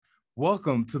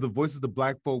Welcome to the Voices of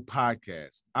Black Folk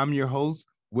podcast. I'm your host,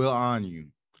 Will Anu.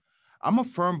 I'm a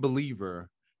firm believer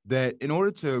that in order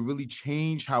to really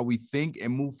change how we think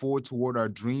and move forward toward our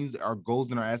dreams, our goals,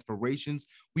 and our aspirations,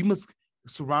 we must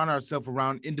surround ourselves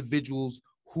around individuals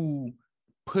who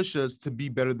push us to be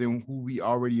better than who we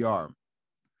already are.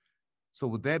 So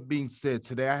with that being said,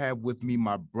 today I have with me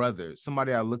my brother,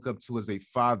 somebody I look up to as a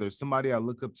father, somebody I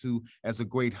look up to as a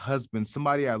great husband,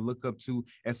 somebody I look up to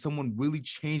as someone really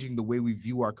changing the way we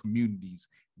view our communities,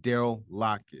 Daryl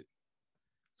Lockett.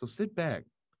 So sit back,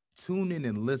 tune in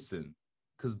and listen,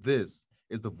 because this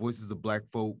is the Voices of Black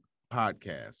Folk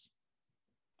podcast.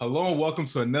 Hello and welcome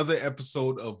to another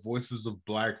episode of Voices of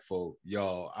Black Folk.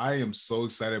 Y'all, I am so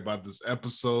excited about this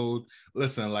episode.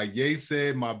 Listen, like Ye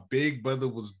said, my big brother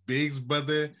was Big's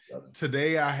brother.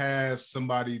 Today I have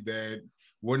somebody that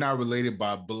we're not related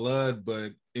by blood,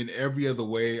 but in every other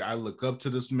way, I look up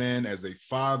to this man as a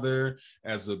father,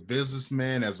 as a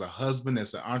businessman, as a husband,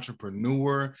 as an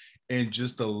entrepreneur, and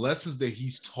just the lessons that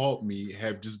he's taught me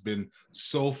have just been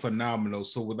so phenomenal.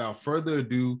 So without further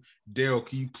ado, Daryl,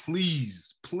 can you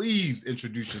please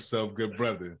introduce yourself, good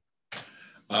brother?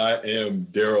 I am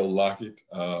Daryl Lockett,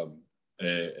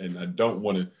 and I don't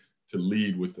want to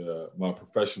lead with my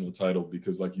professional title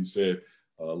because, like you said,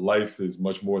 life is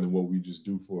much more than what we just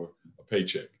do for a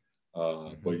paycheck.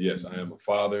 But yes, I am a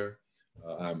father,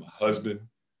 I'm a husband,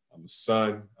 I'm a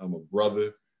son, I'm a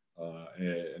brother,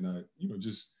 and I,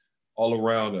 just all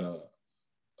around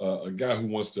a guy who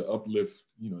wants to uplift,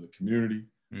 the community,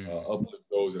 uplift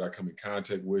those that I come in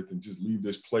contact with, and just leave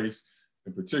this place,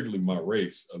 and particularly my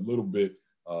race, a little bit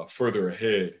further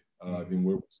ahead than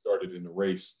where we started in the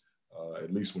race,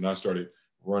 at least when I started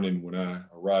running when I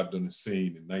arrived on the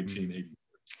scene in 1983.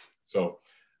 So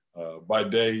by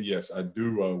day, yes, I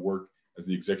do work as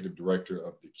the executive director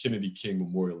of the Kennedy King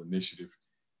Memorial Initiative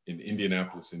in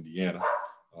Indianapolis, Indiana.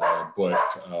 But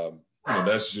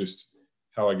that's just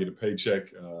how I get a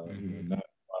paycheck, 9 to 5, and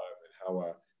how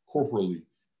I corporally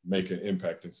make an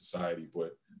impact in society.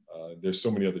 But there's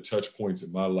so many other touch points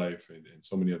in my life and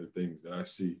so many other things that I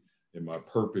see in my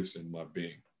purpose and my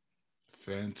being.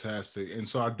 Fantastic. And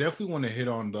so I definitely want to hit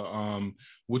on the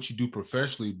what you do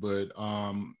professionally, but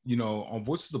on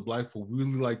Voices of Black Folk, we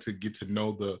really like to get to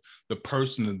know the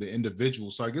person and the individual.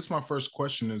 So I guess my first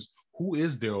question is, who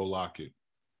is Daryl Lockett?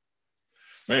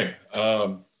 Man,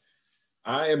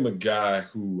 I am a guy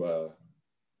who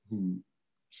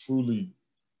truly,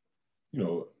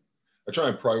 I try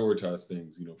and prioritize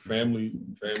things. Family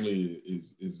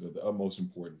is of the utmost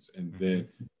importance, and then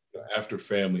after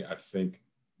family, I think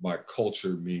my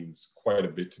culture means quite a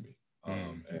bit to me.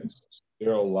 And so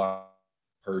Daryl Lockett,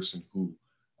 person who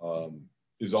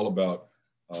is all about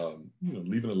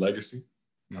leaving a legacy,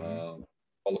 all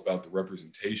about the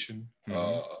representation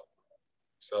of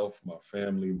myself, my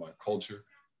family, my culture.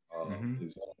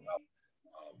 Is all about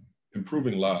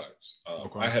improving lives.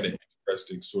 I had an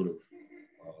interesting sort of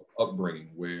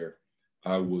upbringing where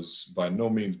I was by no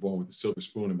means born with a silver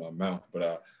spoon in my mouth,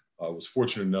 but I was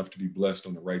fortunate enough to be blessed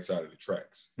on the right side of the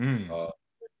tracks.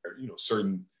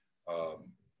 Certain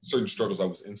struggles I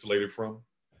was insulated from,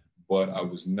 but I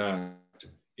was not in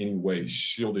any way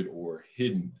shielded or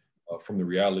hidden from the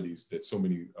realities that so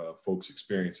many folks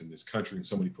experience in this country and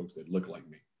so many folks that look like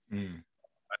me.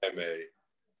 I am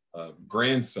a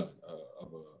grandson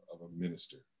of a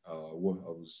minister.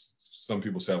 Some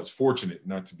people say I was fortunate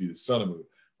not to be the son of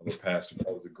a pastor, but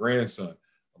I was a grandson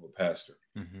of a pastor.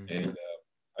 And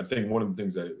I think one of the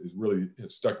things that is really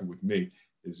stuck with me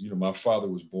is, my father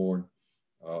was born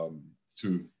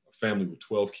to a family with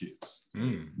 12 kids. My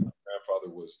grandfather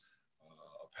was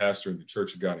a pastor in the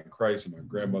Church of God in Christ, and my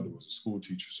grandmother was a school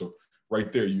teacher. So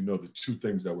right there, the two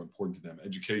things that were important to them,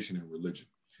 education and religion.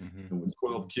 And with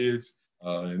 12 kids,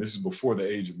 and this is before the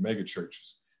age of mega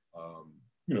churches,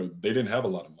 they didn't have a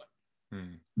lot of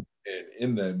money. And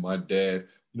in that, my dad,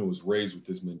 was raised with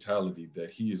this mentality that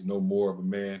he is no more of a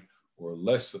man or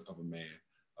less of a man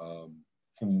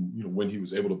from, when he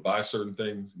was able to buy certain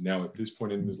things now at this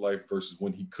point in his life versus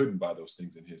when he couldn't buy those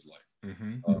things in his life.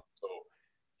 So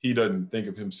he doesn't think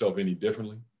of himself any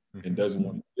differently and doesn't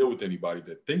want to deal with anybody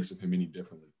that thinks of him any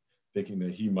differently, thinking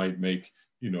that he might make,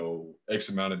 X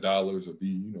amount of dollars or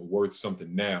be, worth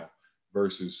something now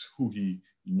versus who he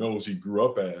knows he grew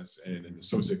up as and in the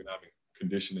socioeconomic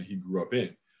condition that he grew up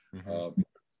in.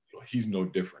 He's no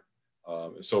different.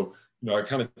 So, I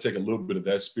kind of take a little bit of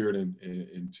that spirit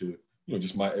into,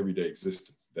 just my everyday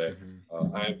existence, that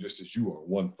I am just as you are,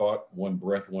 one thought, one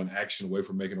breath, one action away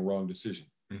from making a wrong decision.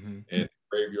 And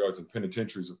graveyards and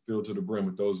penitentiaries are filled to the brim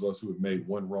with those of us who have made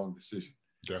one wrong decision.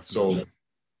 Definitely. So,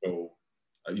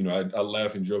 I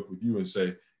laugh and joke with you and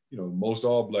say, most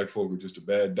all Black folk are just a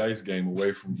bad dice game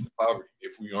away from poverty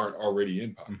if we aren't already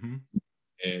in poverty.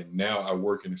 Mm-hmm. And now I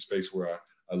work in a space where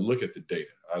I look at the data,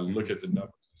 I look at the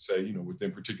numbers and say,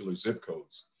 within particular zip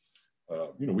codes,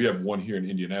 we have one here in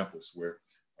Indianapolis where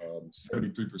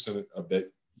 73% of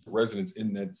that residents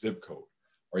in that zip code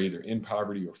are either in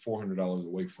poverty or $400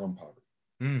 away from poverty.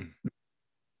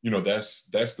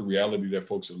 That's the reality that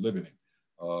folks are living in.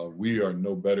 We are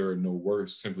no better or no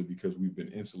worse simply because we've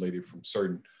been insulated from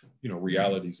certain,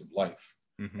 realities of life.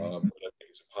 Mm-hmm. But I think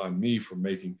it's upon me for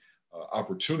making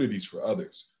opportunities for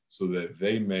others so that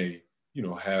they may,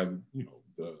 have,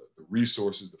 the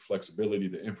resources, the flexibility,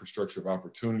 the infrastructure of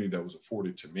opportunity that was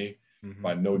afforded to me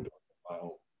by no doing of my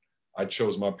own. I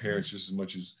chose my parents just as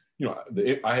much as,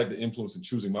 I had the influence in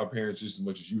choosing my parents just as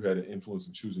much as you had the influence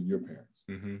in choosing your parents.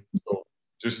 Mm-hmm. So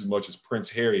just as much as Prince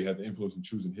Harry had the influence in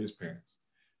choosing his parents.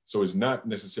 So it's not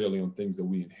necessarily on things that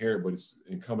we inherit, but it's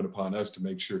incumbent upon us to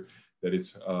make sure that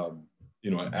it's,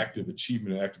 an active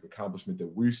achievement, an active accomplishment that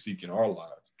we seek in our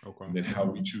lives. Okay. And then how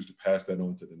we choose to pass that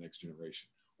on to the next generation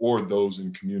or those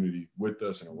in community with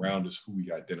us and around us who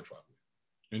we identify with.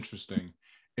 Interesting.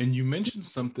 And you mentioned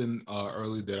something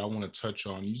earlier that I want to touch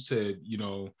on. You said,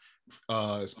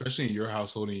 especially in your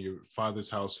household and your father's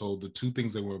household, the two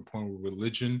things that were important were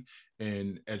religion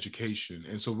and education.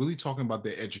 And so really talking about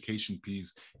the education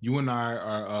piece, you and I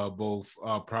are both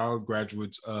proud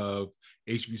graduates of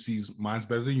HBCUs. Mine's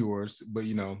better than yours, but,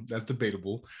 that's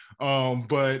debatable.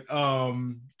 But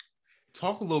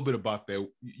talk a little bit about that,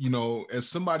 as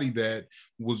somebody that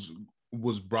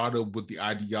was brought up with the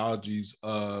ideologies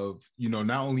of,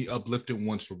 not only uplifting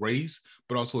one's race,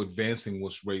 but also advancing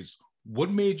one's race.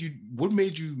 What made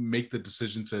you make the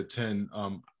decision to attend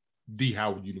the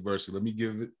Howard University? Let me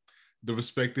give it the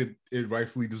respect that it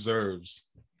rightfully deserves.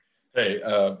 Hey,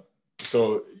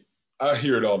 so I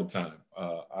hear it all the time.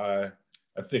 I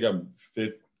think I'm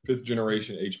fifth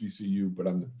generation HBCU, but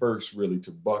I'm the first really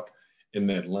to buck in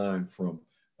that line from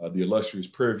the illustrious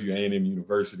Prairie View A&M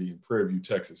University in Prairie View,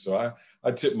 Texas. So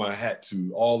I tip my hat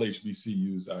to all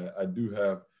HBCUs. I do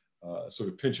have sort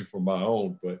of penchant for my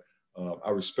own, but I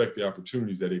respect the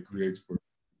opportunities that it creates for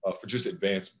just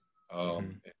advancement.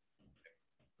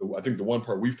 I think the one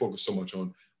part we focus so much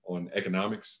on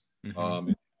economics and how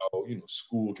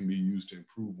school can be used to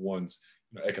improve one's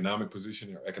economic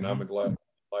position or economic life.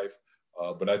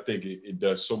 But I think it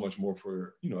does so much more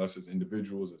for us as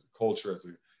individuals, as a culture,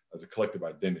 as a collective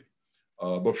identity.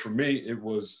 But for me, it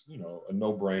was a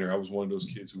no-brainer. I was one of those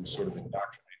kids who was sort of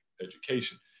indoctrinated with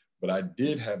education, but I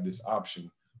did have this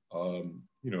option,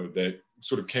 that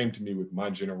sort of came to me with my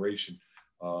generation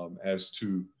as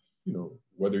to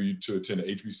whether you to attend an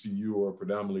HBCU or a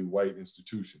predominantly white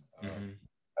institution. I have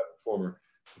a former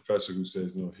professor who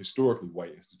says historically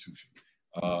white institution,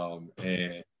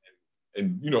 and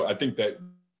I think that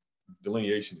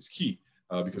delineation is key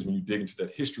because when you dig into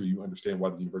that history, you understand why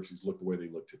the universities look the way they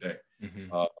look today.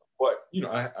 But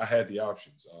I had the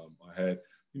options. I had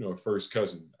a first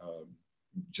cousin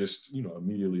just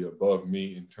immediately above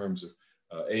me in terms of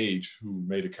age who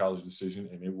made a college decision,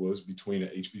 and it was between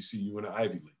an HBCU and an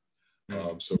Ivy League.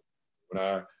 So when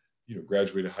I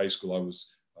graduated high school, I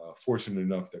was fortunate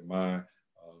enough that my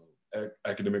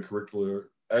academic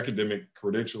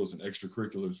credentials and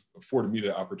extracurriculars afforded me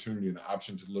the opportunity and the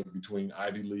option to look between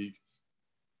Ivy League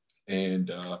and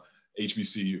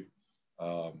HBCU.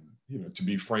 To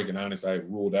be frank and honest, I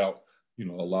ruled out, a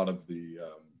lot of the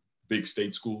big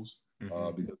state schools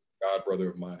because a god brother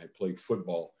of mine had played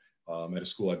football at a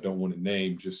school I don't want to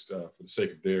name just for the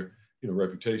sake of their,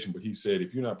 reputation. But he said,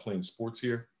 if you're not playing sports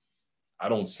here, I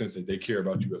don't sense that they care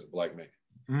about you as a Black man.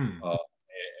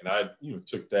 And I,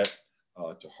 took that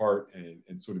to heart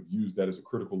and sort of used that as a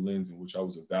critical lens in which I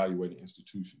was evaluating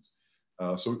institutions.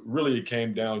 So really it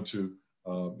came down to,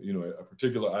 a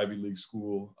particular Ivy League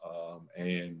school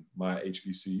and my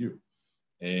HBCU.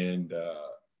 And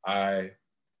I,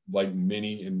 like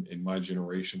many in my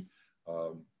generation,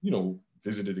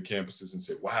 visited the campuses and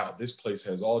said, wow, this place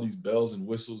has all these bells and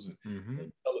whistles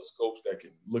and telescopes that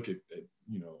can look at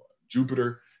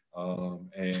Jupiter.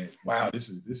 And wow, this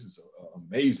is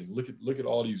amazing. Look at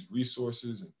all these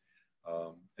resources.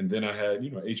 And then I had,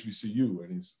 HBCU,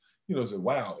 and it's, said,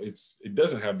 wow, it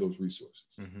doesn't have those resources.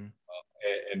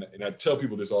 And I tell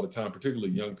people this all the time,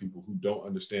 particularly young people who don't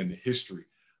understand the history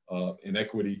of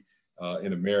inequity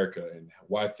in America and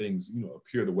why things,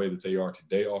 appear the way that they are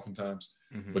today oftentimes.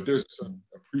 But there's some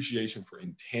appreciation for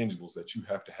intangibles that you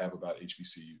have to have about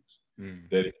HBCUs,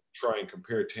 that if you try and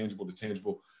compare tangible to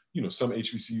tangible, some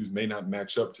HBCUs may not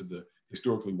match up to the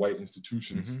historically white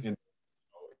institutions in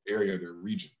the area of their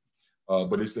region.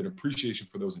 But it's that appreciation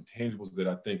for those intangibles that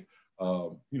I think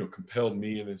compelled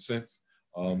me in a sense,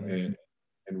 and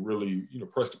really,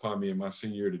 pressed upon me in my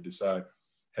senior year to decide,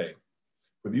 hey,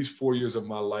 for these 4 years of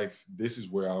my life, this is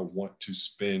where I want to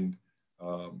spend,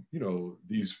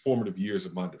 these formative years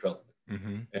of my development.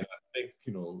 And I think,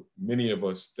 many of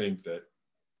us think that,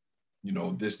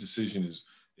 this decision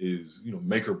is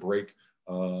make or break.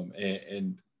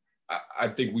 And I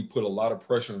think we put a lot of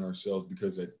pressure on ourselves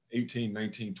because at 18,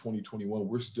 19, 20, 21,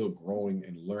 we're still growing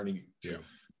and learning to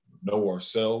know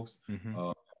ourselves,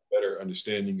 better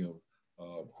understanding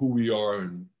of who we are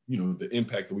and, the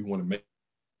impact that we want to make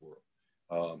in the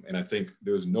world. And I think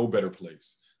there's no better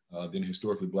place than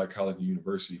historically Black college and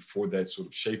university for that sort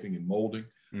of shaping and molding,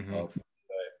 for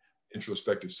that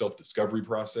introspective self-discovery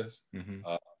process.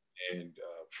 And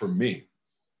for me,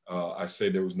 I say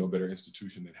there was no better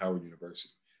institution than Howard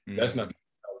University. That's not to say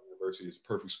Howard University is a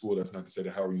perfect school. That's not to say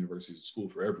that Howard University is a school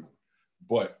for everyone.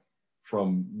 But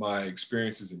from my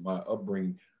experiences and my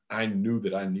upbringing, I knew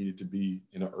that I needed to be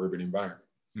in an urban environment.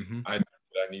 I knew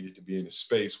that I needed to be in a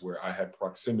space where I had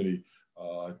proximity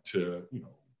to,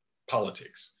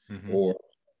 politics, or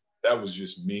that was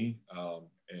just me.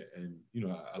 And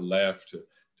I laugh to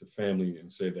family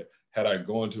and say that had I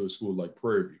gone to a school like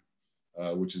Prairie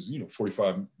View, which is,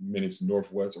 45 minutes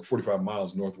northwest or 45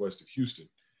 miles northwest of Houston,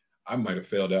 I might have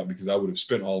failed out because I would have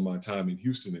spent all of my time in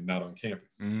Houston and not on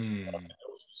campus. Those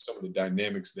are some of the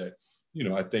dynamics that,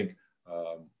 I think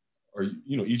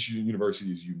each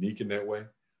university is unique in that way.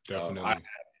 Definitely. I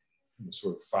had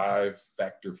sort of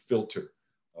 5-factor filter.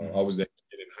 I was that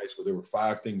kid in high school. There were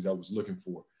 5 things I was looking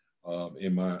for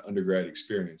in my undergrad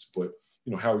experience. But,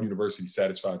 Howard University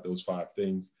satisfied those 5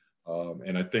 things.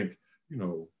 And I think,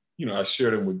 I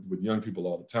share them with young people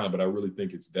all the time, but I really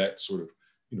think it's that sort of,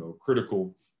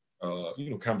 critical,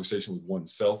 conversation with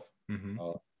oneself,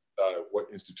 what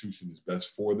institution is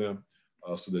best for them,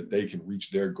 so that they can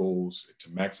reach their goals to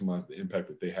maximize the impact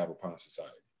that they have upon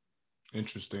society.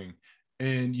 Interesting.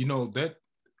 And,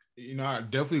 I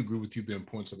definitely agree with you the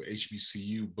importance of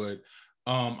HBCU, but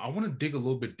I want to dig a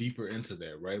little bit deeper into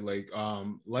that, right?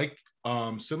 Like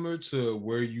similar to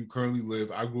where you currently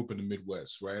live, I grew up in the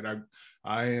Midwest, right?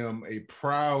 I am a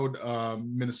proud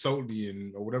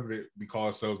Minnesotan, or whatever we call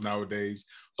ourselves nowadays.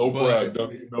 So proud,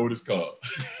 don't even know what it's called.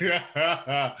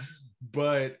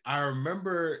 But I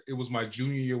remember it was my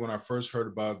junior year when I first heard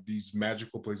about these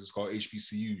magical places called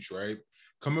HBCUs, right?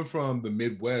 Coming from the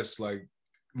Midwest, like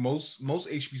most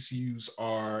HBCUs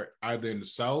are either in the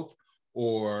South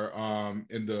or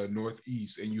in the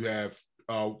Northeast, and you have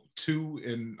 2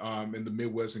 in the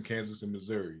Midwest in Kansas and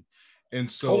Missouri.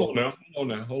 And so hold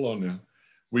on now.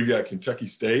 We got Kentucky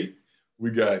State. We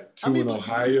got 2 in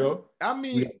Ohio.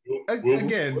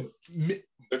 Again,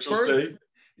 Central State.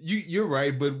 You're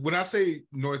right, but when I say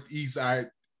Northeast,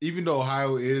 even though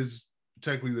Ohio is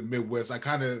technically the Midwest, I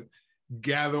kind of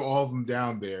gather all of them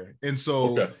down there. And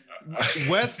so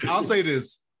West, I'll say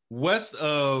this, west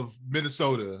of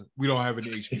Minnesota, we don't have any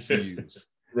HBCUs.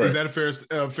 Right. Is that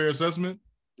a fair assessment?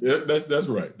 Yeah, that's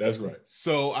right. That's right.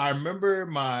 So I remember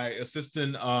my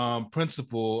assistant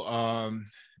principal,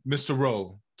 Mr.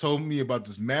 Rowe, told me about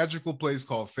this magical place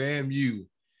called FAMU.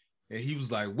 And he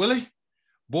was like, Willie,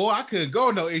 boy, I couldn't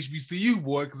go no HBCU,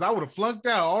 boy, because I would have flunked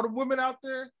out all the women out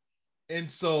there.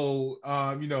 And so,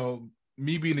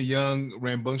 me being a young,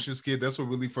 rambunctious kid, that's what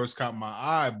really first caught my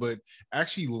eye. But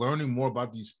actually learning more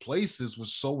about these places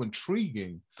was so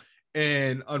intriguing.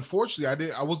 And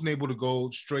unfortunately, I wasn't able to go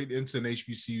straight into an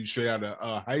HBCU straight out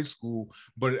of high school.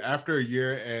 But after a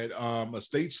year at a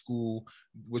state school,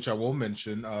 which I won't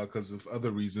mention because of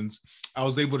other reasons, I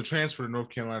was able to transfer to North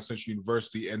Carolina Central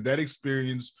University. And that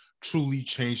experience truly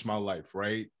changed my life,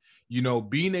 right?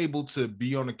 Being able to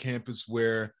be on a campus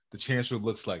where the chancellor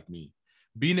looks like me,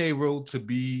 being able to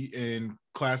be in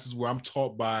classes where I'm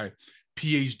taught by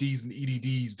PhDs and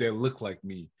EDDs that look like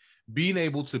me, being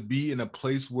able to be in a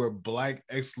place where Black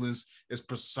excellence is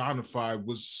personified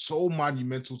was so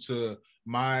monumental to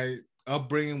my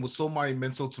upbringing, was so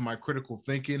monumental to my critical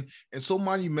thinking, and so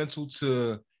monumental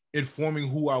to informing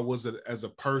who I was as a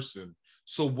person.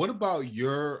 So what about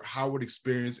your Howard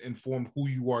experience informed who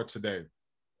you are today?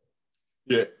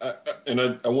 Yeah,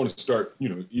 I want to start,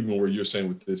 even where you're saying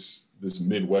with this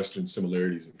Midwestern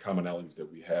similarities and commonalities that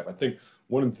we have. I think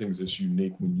one of the things that's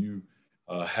unique when you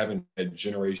haven't had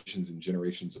generations and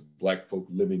generations of Black folk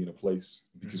living in a place,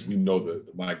 because we know the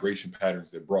migration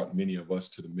patterns that brought many of us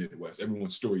to the Midwest.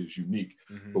 Everyone's story is unique,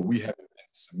 but we haven't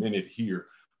been cemented here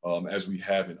as we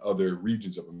have in other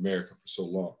regions of America for so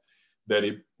long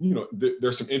that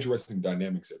there's some interesting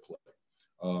dynamics at play.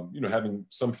 Having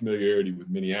some familiarity with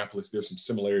Minneapolis, there's some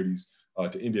similarities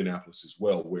to Indianapolis as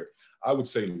well, where I would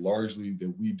say largely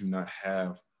that we do not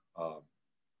have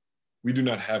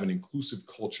an inclusive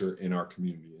culture in our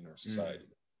community, in our society.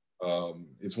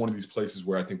 It's one of these places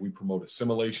where I think we promote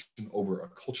assimilation over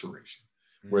acculturation,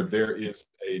 where there is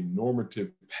a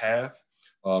normative path,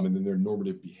 and then there are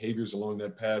normative behaviors along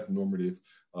that path, normative,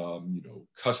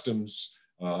 customs,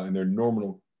 and there are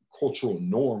normal cultural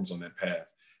norms on that path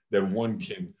that one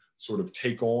can sort of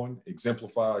take on,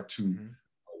 exemplify to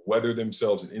weather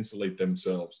themselves and insulate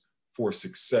themselves for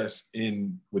success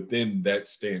within that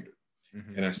standard.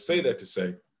 And I say that to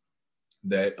say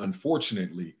that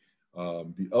unfortunately,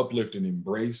 the uplift and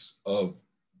embrace of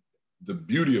the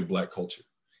beauty of Black culture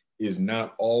is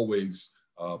not always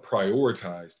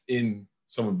prioritized in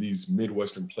some of these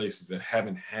Midwestern places that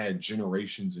haven't had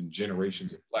generations and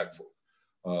generations of Black folk.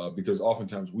 Because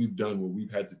oftentimes we've done what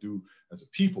we've had to do as a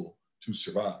people to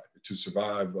survive,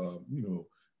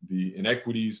 the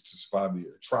inequities, to survive the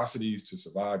atrocities, to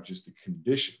survive just the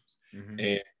conditions.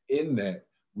 And in that,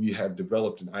 we have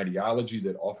developed an ideology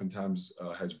that oftentimes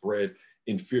has bred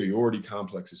inferiority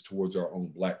complexes towards our own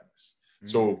Blackness.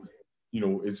 So,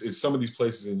 it's some of these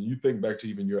places, and you think back to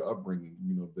even your upbringing,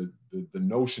 the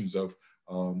notions of,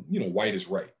 white is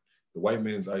right. The white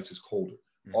man's ice is colder.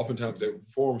 Oftentimes that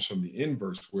forms from the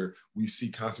inverse, where we see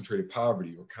concentrated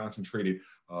poverty or concentrated,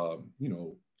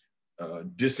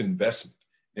 disinvestment,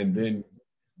 and then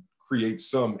create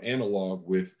some analog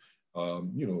with,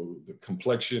 the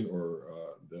complexion or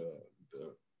the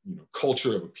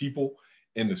culture of a people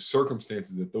and the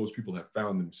circumstances that those people have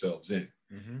found themselves in.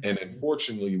 And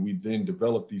unfortunately, we then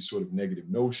develop these sort of negative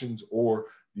notions or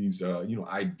these,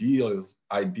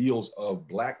 ideals of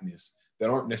Blackness that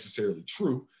aren't necessarily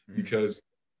true, because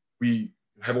we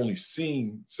have only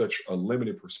seen such a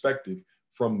limited perspective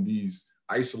from these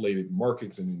isolated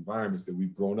markets and environments that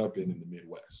we've grown up in the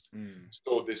Midwest.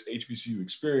 So this HBCU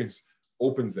experience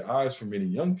opens the eyes for many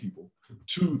young people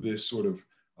to this sort of,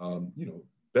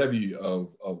 bevy of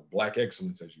Black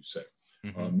excellence, as you say.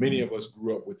 Many of us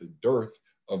grew up with a dearth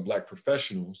of Black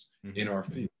professionals in our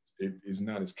fields. It is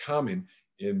not as common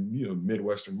in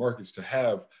Midwestern markets to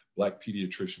have Black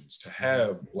pediatricians, to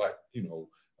have Black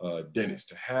dentists,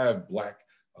 to have Black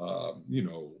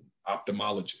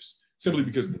ophthalmologists, simply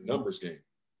because of the numbers game.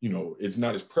 It's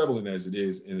not as prevalent as it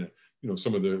is in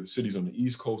some of the cities on the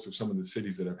East Coast, or some of the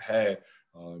cities that have had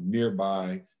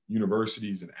nearby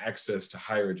universities and access to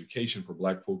higher education for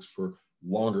Black folks for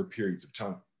longer periods of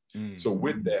time. So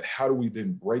with that, how do we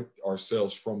then break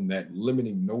ourselves from that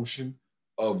limiting notion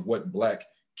of what Black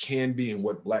can be and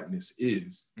what Blackness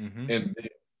is, and then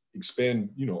expand,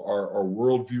 our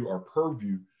worldview, our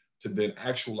purview, to then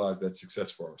actualize that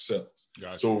success for ourselves.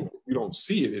 Gotcha. So if we don't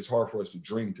see it, it's hard for us to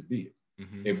dream to be it.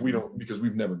 If we don't, because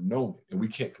we've never known it, and we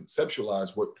can't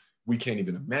conceptualize what we can't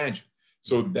even imagine.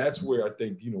 So that's where I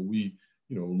think, we,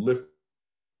 lift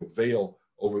the veil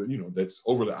over, that's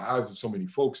over the eyes of so many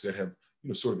folks that have,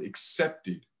 sort of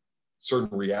accepted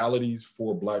certain realities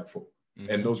for Black folk.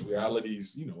 And those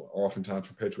realities, are oftentimes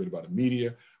perpetuated by the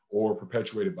media or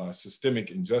perpetuated by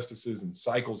systemic injustices and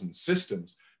cycles and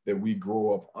systems that we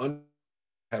grow up under,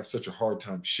 have such a hard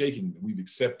time shaking, that we've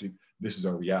accepted this is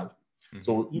our reality.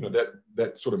 So,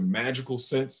 that sort of magical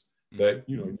sense that,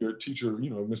 your teacher,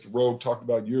 Mr. Rowe talked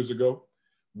about years ago,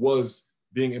 was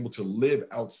being able to live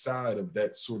outside of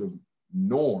that sort of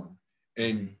norm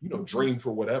and, dream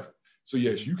for whatever. So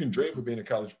yes, you can dream for being a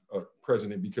college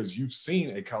president because you've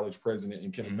seen a college president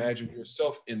and can imagine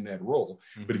yourself in that role.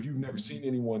 But if you've never seen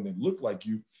anyone that looked like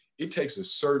you, it takes a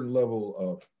certain level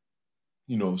of,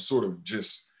 sort of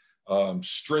just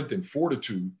strength and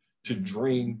fortitude to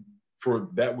dream for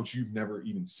that which you've never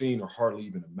even seen or hardly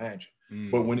even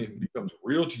imagined. But when it becomes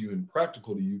real to you and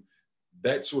practical to you,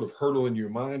 that sort of hurdle in your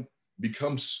mind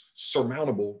becomes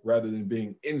surmountable rather than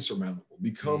being insurmountable,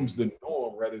 becomes the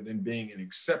norm rather than being an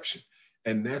exception.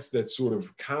 And that's that sort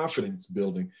of confidence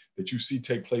building that you see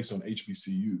take place on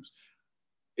HBCUs.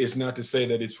 It's not to say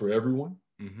that it's for everyone,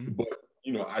 but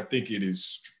I think it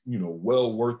is,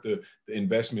 well worth the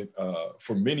investment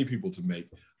for many people to make,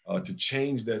 to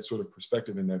change that sort of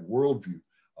perspective and that worldview,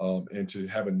 and to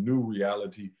have a new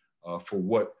reality for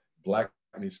what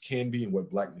Blackness can be and what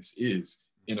Blackness is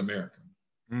in America.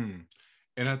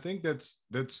 And I think that's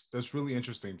really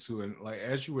interesting too. And like,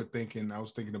 as you were thinking, I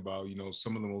was thinking about,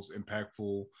 some of the most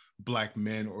impactful Black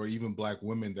men or even Black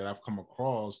women that I've come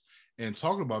across. And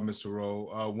talking about Mr.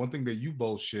 Rowe, one thing that you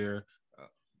both share,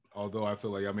 although I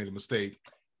feel like I made a mistake,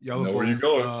 y'all are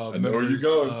both members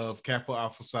of Kappa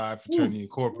Alpha Psi Fraternity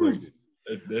Incorporated.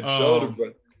 That showed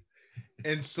it,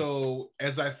 and so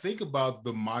as I think about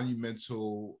the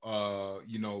monumental,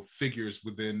 figures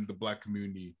within the Black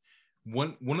community,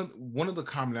 one of the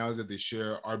commonalities that they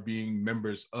share are being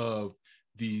members of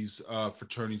these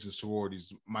fraternities and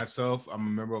sororities. Myself, I'm a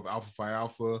member of Alpha Phi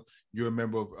Alpha. You're a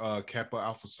member of Kappa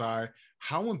Alpha Psi.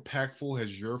 How impactful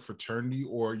has your fraternity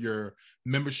or your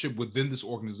membership within this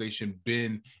organization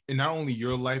been in not only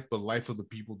your life but life of the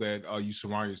people that you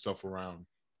surround yourself around?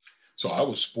 So I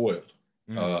was spoiled.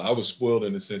 I was spoiled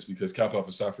in a sense because Kappa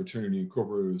Alpha Psi Fraternity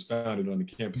Incorporated was founded on the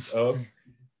campus of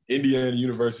Indiana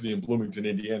University in Bloomington,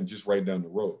 Indiana, just right down the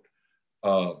road.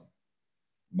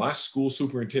 My school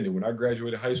superintendent, when I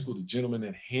graduated high school, the gentleman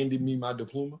that handed me my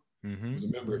diploma was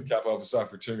a member of Kappa Alpha Psi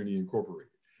Fraternity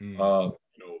Incorporated.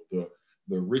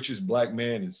 The richest Black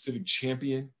man and civic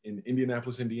champion in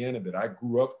Indianapolis, Indiana, that I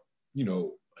grew up,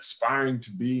 aspiring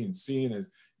to be and seeing as,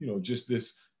 just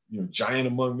this, giant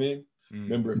among men,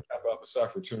 member of Kappa Alpha Psi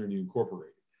Fraternity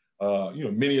Incorporated.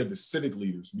 Many of the civic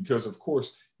leaders, because of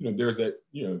course, there's that,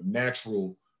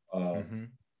 natural,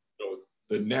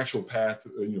 the natural path,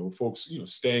 folks,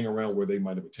 staying around where they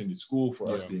might have attended school.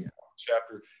 For us being a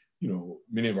chapter,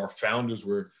 many of our founders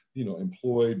were,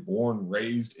 employed, born,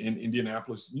 raised in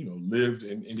Indianapolis, lived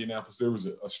in Indianapolis. There was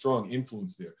a strong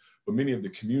influence there. But many of the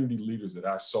community leaders that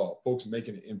I saw, folks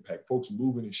making an impact, folks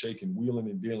moving and shaking, wheeling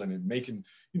and dealing and making,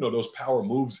 those power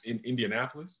moves in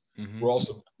Indianapolis were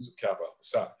also members of Kappa Alpha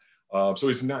Psi. So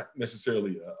it's not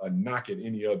necessarily a knock at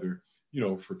any other,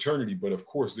 fraternity, but of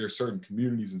course there are certain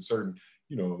communities and certain,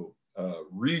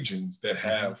 regions that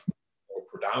have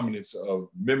predominance of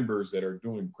members that are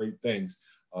doing great things.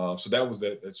 So that was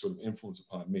that sort of influence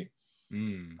upon me. I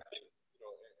think,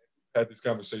 had this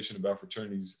conversation about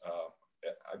fraternities.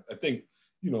 I think,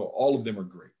 all of them are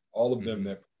great. All of them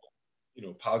that,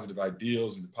 positive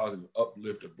ideals and the positive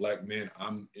uplift of Black men,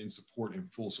 I'm in support and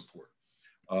full support.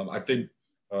 I think,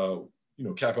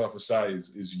 Kappa Alpha Psi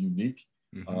is unique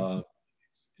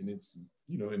in its,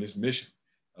 in its mission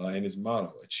and its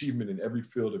motto: achievement in every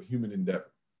field of human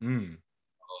endeavor. And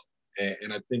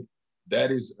I think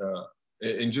that is,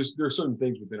 and just there are certain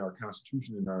things within our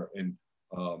Constitution and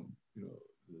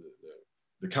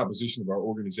the composition of our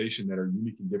organization that are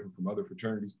unique and different from other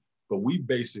fraternities, but we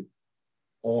base it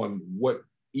on what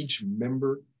each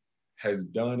member has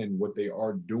done and what they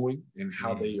are doing and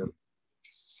how they are in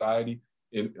society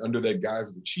under that guise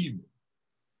of achievement.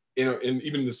 And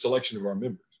even the selection of our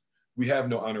members, we have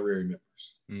no honorary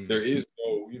members. There is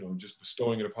no, just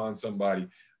bestowing it upon somebody,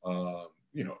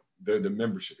 the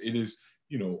membership. It is,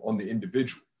 on the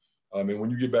individual. And when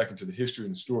you get back into the history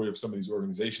and the story of some of these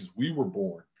organizations, we were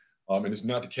born, and it's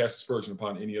not to cast aspersion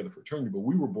upon any other fraternity, but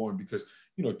we were born because,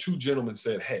 two gentlemen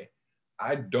said, hey,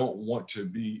 I don't want to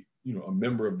be, a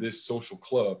member of this social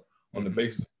club on the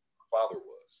basis of who my father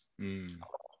was. I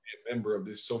want to be a member of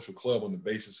this social club on the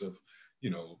basis of,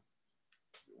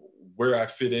 where I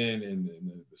fit in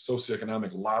the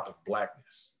socioeconomic lot of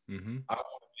Blackness. I want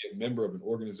to be a member of an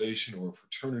organization or a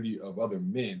fraternity of other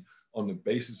men on the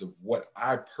basis of what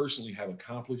I personally have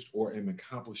accomplished or am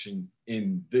accomplishing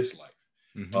in this life.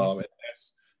 And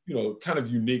that's, kind of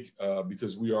unique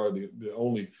because we are the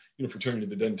only, fraternity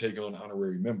that doesn't take on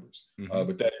honorary members.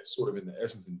 But that is sort of in the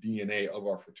essence and DNA of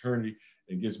our fraternity,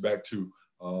 and gets back to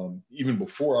even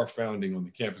before our founding on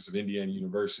the campus of Indiana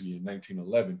University in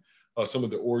 1911, some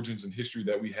of the origins and history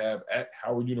that we have at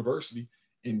Howard University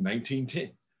in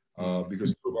 1910.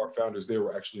 Because two of our founders there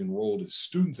were actually enrolled as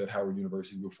students at Howard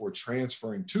University before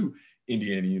transferring to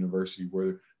Indiana University,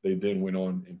 where they then went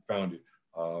on and founded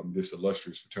this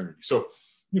illustrious fraternity. So,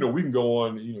 we can go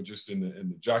on, just in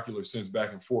the jocular sense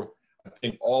back and forth. I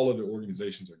think all of the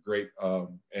organizations are great.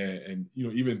 And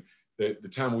even the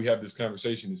time we have this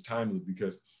conversation is timely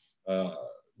because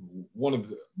one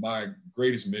of my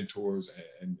greatest mentors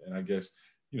and I guess,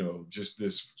 just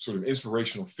this sort of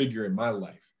inspirational figure in my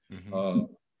life,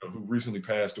 who recently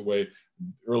passed away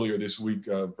earlier this week,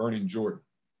 Vernon Jordan.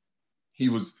 He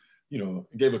was,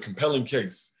 gave a compelling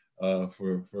case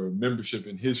for membership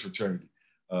in his fraternity,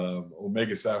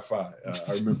 Omega Psi Phi.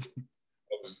 I remember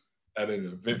I was at an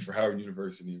event for Howard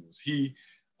University. It was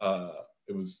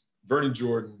it was Vernon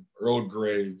Jordan, Earl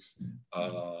Graves,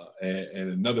 and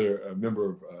another member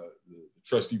of the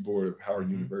trustee board of Howard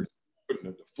University,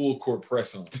 putting the full court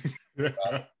press on.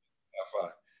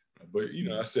 But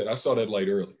I said I saw that light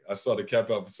early. I saw the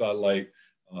Kappa Alpha Psi light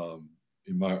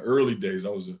in my early days. I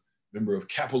was a member of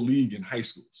Kappa League in high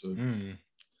school, so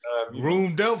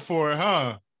roomed up for it,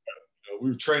 huh? We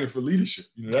were training for leadership.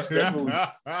 That's what we.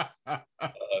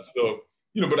 So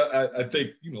but I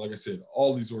think like I said,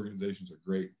 all these organizations are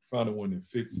great. Found one that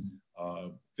fits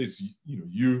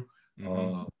you,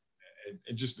 and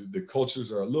just the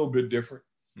cultures are a little bit different.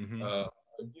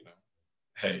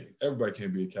 hey, everybody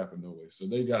can't be a Kappa no way. So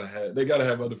they gotta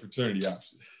have other fraternity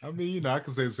options. I mean, I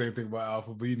can say the same thing about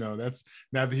Alpha, but that's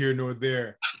neither here nor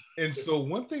there. And so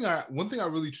one thing I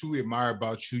really truly admire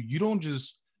about you, you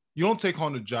don't take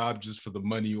on a job just for the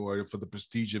money or for the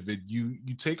prestige of it. You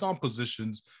take on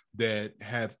positions that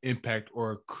have impact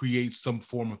or create some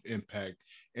form of impact.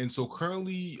 And so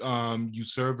currently you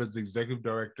serve as the executive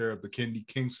director of the Kennedy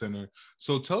King Center.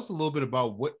 So tell us a little bit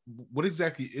about what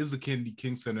exactly is the Kennedy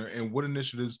King Center and what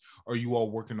initiatives are you all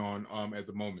working on at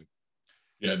the moment?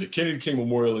 Yeah, the Kennedy King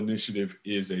Memorial Initiative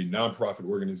is a nonprofit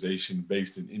organization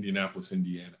based in Indianapolis,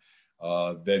 Indiana,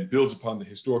 that builds upon the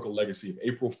historical legacy of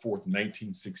April 4th,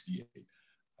 1968.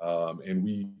 And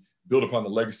we build upon the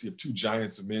legacy of two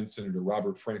giants of men, Senator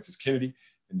Robert Francis Kennedy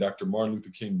and Dr. Martin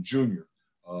Luther King Jr.,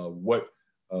 what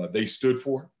they stood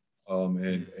for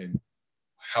and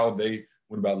how they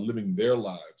went about living their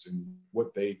lives and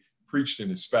what they preached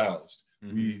and espoused.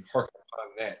 Mm-hmm. We harken upon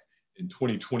that in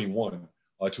 2021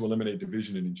 to eliminate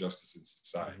division and injustice in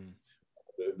society.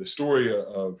 Mm-hmm. The story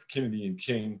of Kennedy and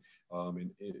King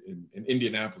in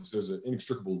Indianapolis, there's an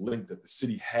inextricable link that the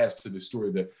city has to this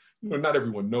story that not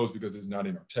everyone knows because it's not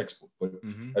in our textbook. But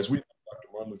as we, Dr.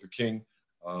 Martin Luther King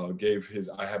gave his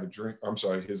I've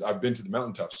been to the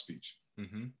mountaintop speech,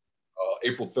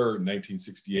 April 3rd,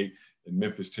 1968 in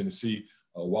Memphis, Tennessee,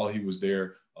 while he was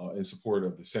there in support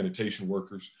of the sanitation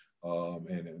workers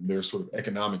and their sort of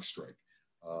economic strike.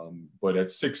 But at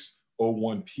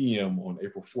 6:01 p.m. on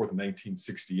April 4th,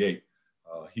 1968,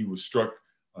 he was struck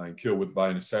and killed by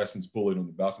an assassin's bullet on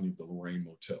the balcony of the Lorraine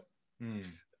Motel. At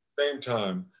the same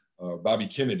time, Bobby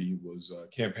Kennedy was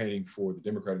campaigning for the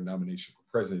Democratic nomination for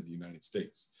president of the United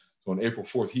States. So on April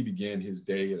 4th, he began his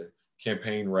day at a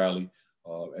campaign rally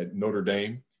at Notre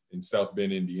Dame in South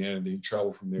Bend, Indiana. Then he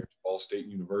traveled from there to Ball State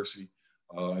University.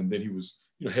 And then he was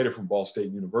headed from Ball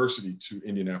State University to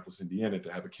Indianapolis, Indiana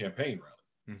to have a campaign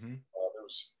rally. It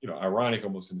was ironic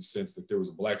almost in the sense that there was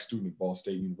a Black student at Ball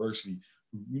State University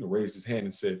who raised his hand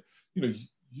and said,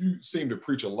 you seem to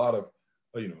preach a lot of,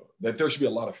 that there should be a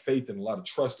lot of faith and a lot of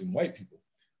trust in white people.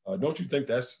 Don't you think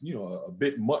that's, a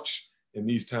bit much in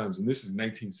these times? And this is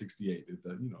 1968.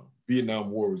 The Vietnam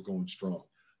War was going strong.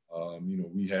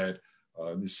 We had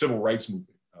the civil rights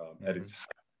movement at its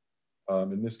height.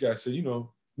 And this guy said,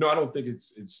 no, I don't think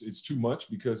it's too much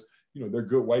because, they're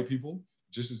good white people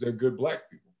just as they're good Black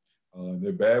people.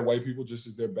 They're bad white people just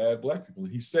as they're bad Black people.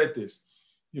 And he said this,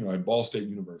 at Ball State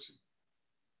University.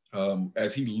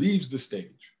 As he leaves the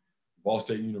stage, Ball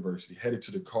State University, headed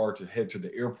to the car to head to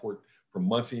the airport from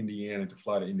Muncie, Indiana to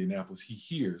fly to Indianapolis, he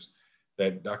hears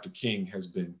that Dr. King has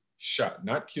been shot,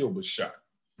 not killed, but shot.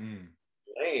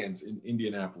 Lands in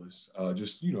Indianapolis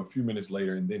just, a few minutes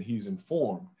later, and then he's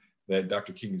informed that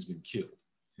Dr. King has been killed.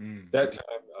 That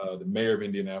time, the mayor of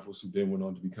Indianapolis, who then went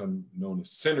on to become known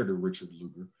as Senator Richard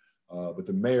Lugar, but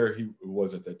the mayor he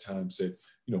was at that time said,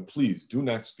 please do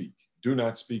not speak,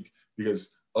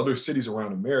 because other cities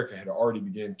around America had already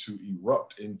begun to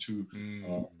erupt into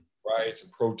riots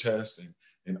and protests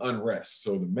and unrest.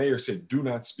 So the mayor said, do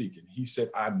not speak. And he said,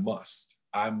 I must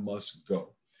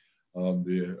go.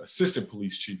 The assistant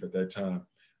police chief at that time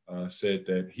said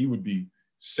that he would be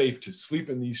safe to sleep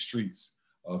in these streets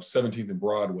of 17th and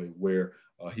Broadway, where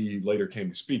he later came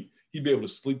to speak. He'd be able to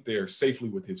sleep there safely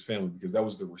with his family because that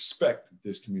was the respect that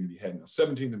this community had. Now,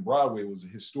 17th and Broadway was a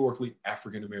historically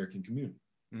African-American community.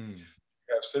 You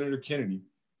have Senator Kennedy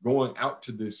going out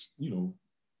to this,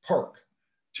 park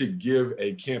to give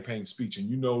a campaign speech,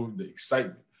 and the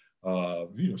excitement of,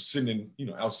 sitting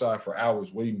in, outside for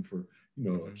hours waiting for,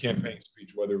 a campaign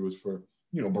speech, whether it was for,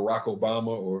 Barack Obama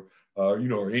or,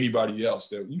 or anybody else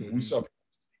that, we saw people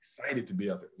excited to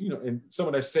be out there, and some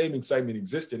of that same excitement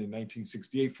existed in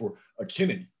 1968 for a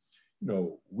Kennedy.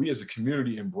 We as a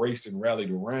community embraced and rallied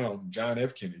around John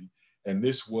F. Kennedy, and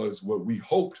this was what we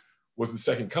hoped was the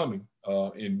second coming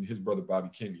in his brother Bobby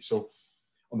Kennedy. So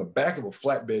on the back of a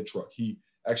flatbed truck, he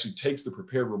actually takes the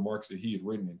prepared remarks that he had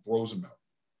written and throws them out.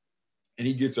 And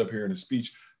he gets up here in a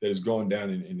speech that has gone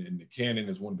down in the canon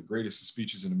as one of the greatest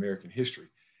speeches in American history.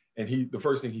 And the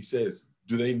first thing he says,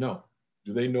 do they know?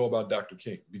 Do they know about Dr.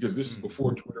 King? Because this is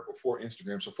before Twitter, before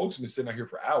Instagram. So folks have been sitting out here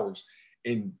for hours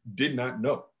and did not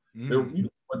know. There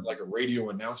wasn't like a radio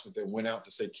announcement that went out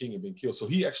to say King had been killed. So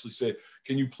he actually said,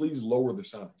 can you please lower the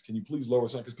signs? Can you please lower the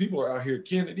signs? Because people are out here,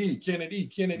 Kennedy, Kennedy,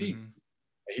 Kennedy. And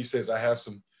he says, I have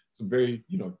some very,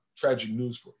 tragic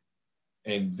news for you.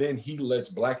 And then he lets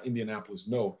Black Indianapolis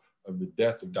know of the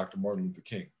death of Dr. Martin Luther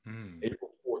King,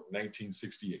 April 4th,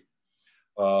 1968.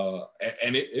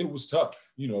 And it was tough,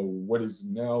 what is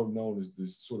now known as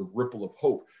this sort of ripple of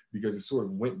hope, because it sort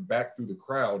of went back through the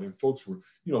crowd and folks were,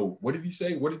 what did he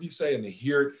say? What did he say? And they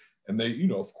hear it and they,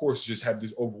 of course, just have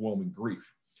this overwhelming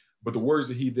grief. But the words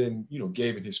that he then,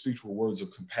 gave in his speech were words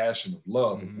of compassion, of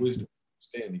love, mm-hmm. of wisdom, of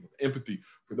understanding, of empathy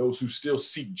for those who still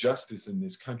seek justice in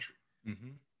this country. Mm-hmm.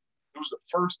 It was the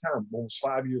first time, almost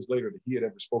 5 years later, that he had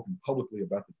ever spoken publicly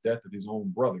about the death of his own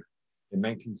brother in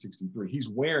 1963. He's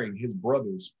wearing his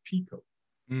brother's peacoat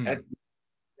standing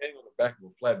on the back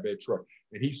of a flatbed truck.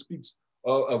 And he speaks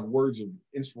of words of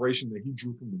inspiration that he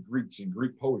drew from the Greeks and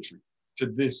Greek poetry to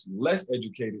this less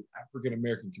educated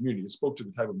African-American community. It spoke to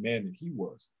the type of man that he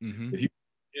was, mm-hmm. that he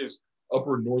is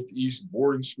upper Northeast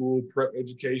boarding school, prep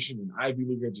education, and Ivy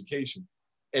League education,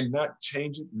 and not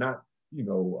change it, not,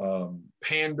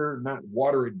 pander, not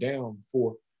water it down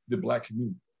for the Black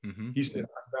community. Mm-hmm. He said,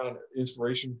 I found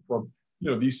inspiration from,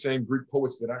 these same Greek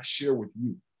poets that I share with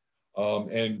you.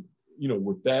 And,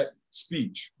 with that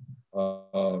speech,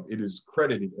 it is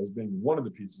credited as being one of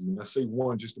the pieces. And I say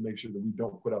one just to make sure that we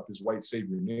don't put out this white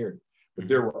savior narrative. But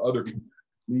there were other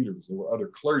leaders, there were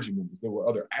other clergy members, there were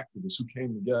other activists who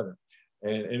came together.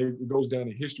 And it goes down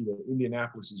in history that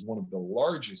Indianapolis is one of the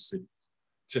largest cities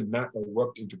to not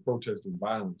erupt into protest and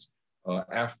violence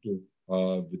after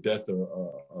the death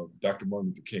of Dr. Martin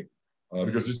Luther King.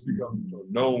 Because it's become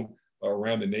known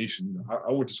around the nation.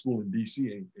 I went to school in DC,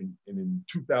 and in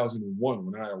 2001,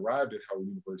 when I arrived at Howard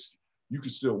University, you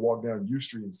could still walk down U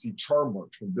Street and see char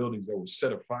marks from buildings that were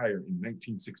set afire in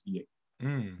 1968.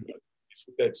 It's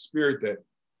with that spirit that,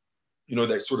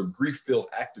 that sort of grief-filled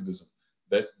activism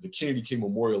that the Kennedy King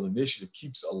Memorial Initiative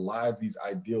keeps alive these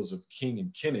ideals of King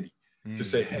and Kennedy to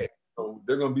say, hey,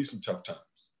 there are going to be some tough times.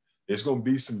 There's going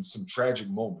to be some tragic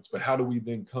moments, but how do we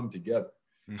then come together?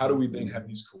 How do we then have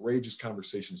these courageous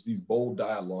conversations, these bold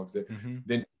dialogues that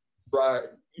then try,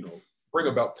 bring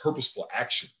about purposeful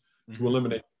action to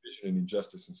eliminate division and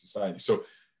injustice in society? So,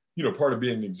 part of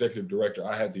being the executive director,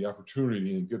 I had the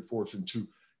opportunity and good fortune to,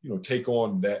 take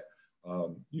on that,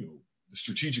 the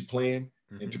strategic plan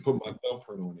and to put my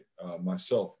thumbprint on it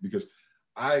myself, because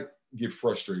I get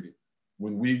frustrated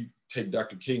when we take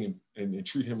Dr. King and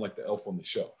treat him like the elf on the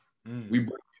shelf. We bring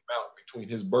him out between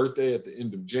his birthday at the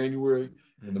end of January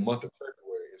and the month of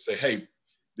February and say, hey,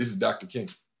 this is Dr. King.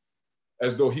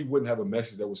 As though he wouldn't have a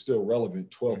message that was still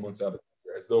relevant 12 months out of the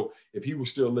year, as though if he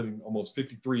was still living almost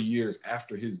 53 years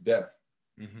after his death,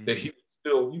 that he would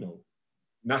still,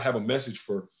 not have a message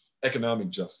for economic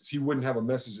justice. He wouldn't have a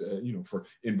message, for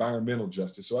environmental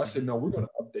justice. So I said, no, we're going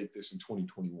to update this in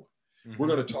 2021. We're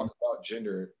going to talk about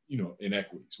gender,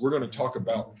 inequities. We're going to talk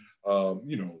about,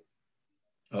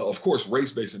 of course,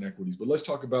 race-based inequities, but let's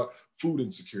talk about food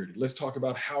insecurity. Let's talk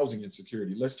about housing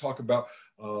insecurity. Let's talk about,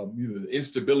 the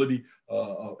instability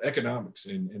of economics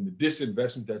and the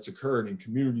disinvestment that's occurred in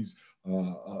communities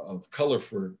of color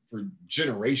for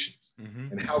generations.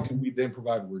 And how can we then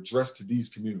provide redress to these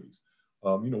communities?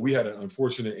 We had an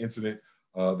unfortunate incident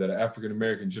that an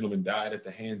African-American gentleman died at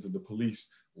the hands of the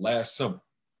police last summer.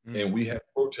 And we had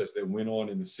protests that went on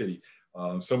in the city.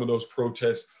 Some of those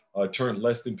protests turned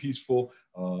less than peaceful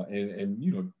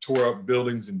and tore up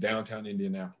buildings in downtown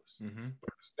Indianapolis. But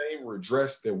the same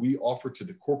redress that we offer to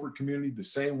the corporate community, the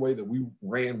same way that we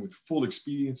ran with full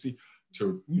expediency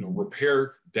to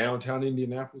repair downtown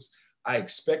Indianapolis, I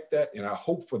expect that and I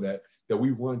hope for that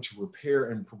we run to repair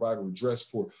and provide redress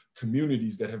for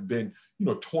communities that have been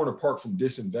torn apart from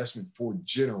disinvestment for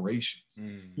generations.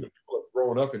 People have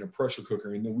grown up in a pressure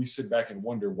cooker, and then we sit back and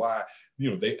wonder why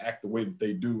they act the way that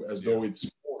they do as though it's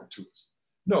foreign to us.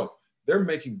 No, they're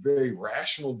making very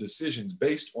rational decisions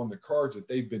based on the cards that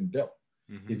they've been dealt.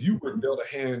 If you were dealt a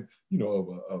hand, of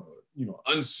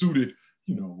a unsuited,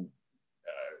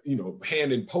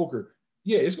 hand in poker,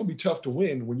 yeah, it's going to be tough to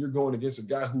win when you're going against a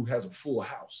guy who has a full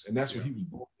house, and that's what he was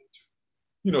born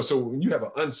into. So when you have an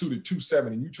unsuited 2-7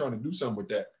 and you're trying to do something with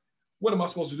that, what am I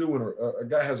supposed to do when a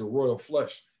guy has a royal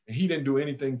flush and he didn't do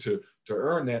anything to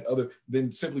earn that other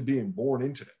than simply being born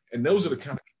into that? And those are the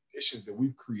kind of conditions that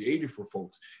we've created for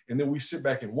folks. And then we sit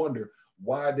back and wonder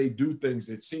why they do things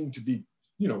that seem to be,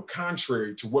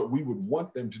 contrary to what we would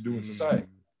want them to do in society.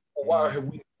 Or why have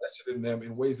we invested in them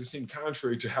in ways that seem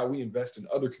contrary to how we invest in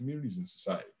other communities in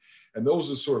society? And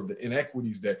those are sort of the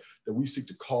inequities that we seek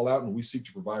to call out and we seek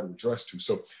to provide redress to.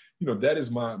 So, that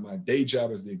is my day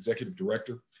job as the executive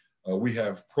director. We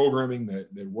have programming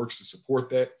that works to support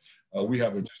that. We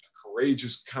have just a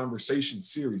courageous conversation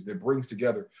series that brings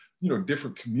together,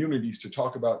 different communities to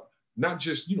talk about not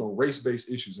just, race-based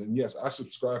issues. And yes, I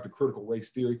subscribe to critical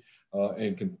race theory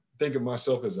and can think of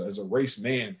myself as a race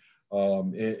man.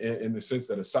 in the sense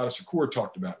that Assata Shakur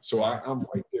talked about it. So I'm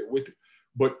right there with it.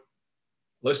 But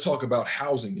let's talk about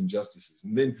housing injustices,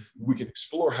 and then we can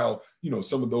explore how, you know,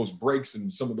 some of those breaks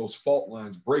and some of those fault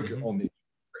lines break on the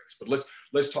breaks. But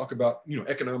let's talk about, you know,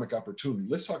 economic opportunity.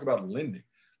 Let's talk about lending.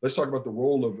 Let's talk about the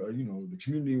role of, you know, the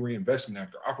Community Reinvestment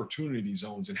Act or opportunity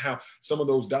zones, and how some of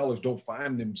those dollars don't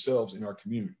find themselves in our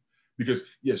community. Because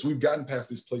yes, we've gotten past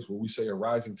this place where we say a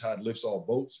rising tide lifts all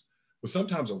boats, but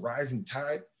sometimes a rising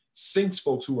tide sinks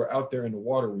folks who are out there in the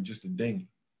water with just a dinghy.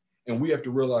 And we have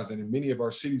to realize that in many of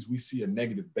our cities, we see a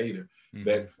negative beta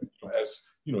that, you know, as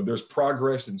you know, there's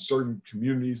progress in certain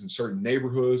communities and certain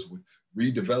neighborhoods with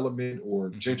redevelopment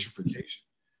or gentrification.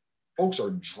 Folks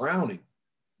are drowning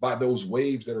by those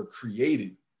waves that are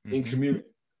created in communities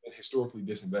and historically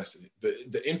disinvested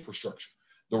in. The infrastructure,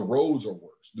 the roads are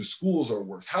worse, the schools are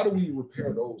worse. How do we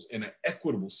repair those in an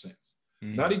equitable sense?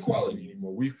 Not equality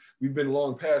anymore. We've been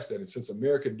long past that. And since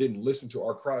America didn't listen to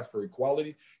our cries for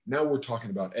equality, now we're talking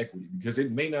about equity, because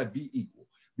it may not be equal,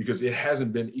 because it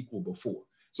hasn't been equal before.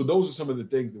 So those are some of the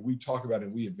things that we talk about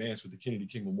and we advance with the Kennedy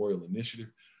King Memorial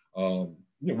Initiative. You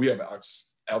know, we have an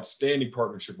outstanding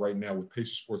partnership right now with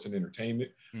Pacer Sports and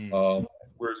Entertainment.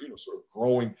 We're, you know, sort of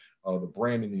growing the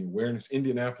brand and the awareness.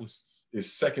 Indianapolis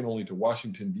is second only to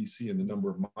Washington, D.C. in the number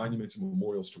of monuments and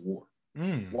memorials to war.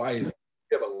 Why is it?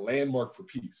 We have a landmark for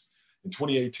peace. In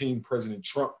 2018, President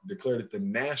Trump declared it the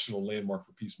National Landmark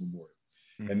for Peace Memorial.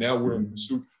 And now we're in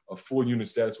pursuit of full unit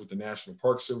status with the National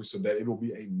Park Service so that it will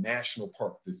be a national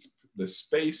park. The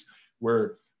space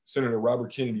where Senator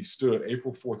Robert Kennedy stood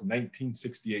April 4th,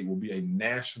 1968 will be a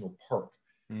national park,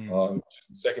 the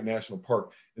second national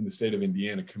park in the state of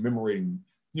Indiana, commemorating,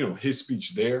 you know, his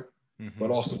speech there,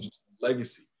 but also just the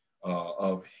legacy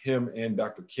of him and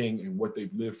Dr. King and what they've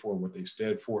lived for and what they've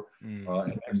stood for.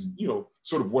 And that's, you know,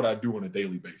 sort of what I do on a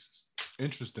daily basis.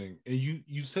 Interesting. And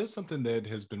you said something that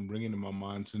has been ringing in my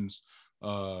mind since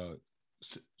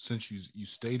you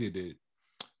stated it.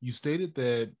 You stated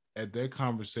that at that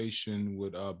conversation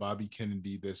with Bobby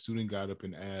Kennedy, that student got up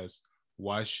and asked,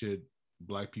 why should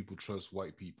Black people trust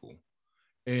white people?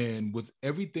 And with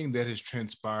everything that has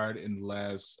transpired in the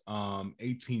last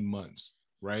 18 months,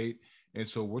 right? And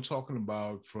so we're talking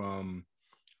about from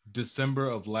December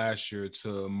of last year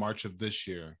to March of this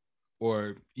year,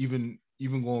 or even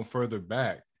going further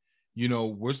back, you know,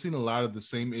 we're seeing a lot of the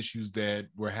same issues that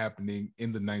were happening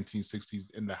in the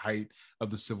 1960s in the height of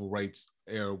the civil rights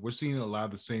era. We're seeing a lot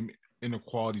of the same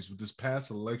inequalities with this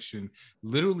past election.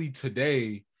 Literally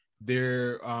today,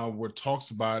 there were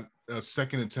talks about a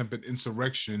second attempt at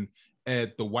insurrection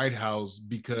at the White House,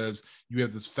 because you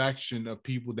have this faction of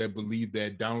people that believe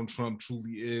that Donald Trump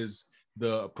truly is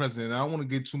the president. I don't want to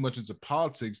get too much into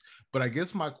politics, but I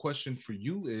guess my question for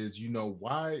you is, you know,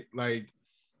 why, like,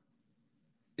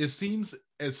 it seems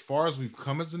as far as we've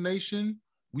come as a nation,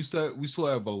 we still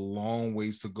have a long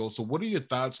ways to go. So what are your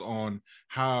thoughts on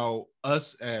how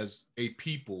us as a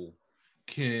people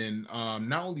can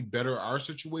not only better our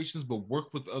situations, but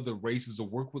work with other races or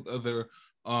work with other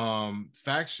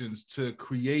factions to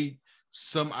create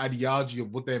some ideology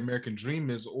of what the American dream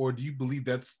is? Or do you believe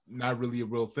that's not really a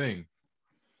real thing?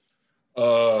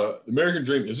 The American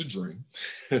dream is a dream.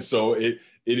 So it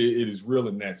is real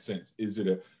in that sense. Is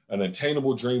it an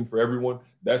attainable dream for everyone?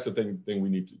 That's the thing we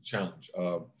need to challenge.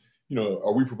 You know,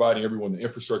 are we providing everyone the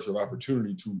infrastructure of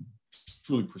opportunity to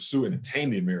truly pursue and attain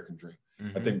the American dream?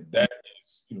 I think that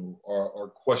is, you know, our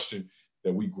question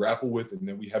that we grapple with, and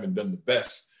that we haven't done the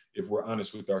best, if we're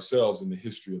honest with ourselves, in the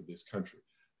history of this country.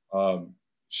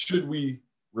 Should we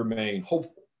remain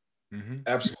hopeful?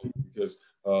 Absolutely, because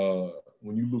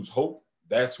when you lose hope,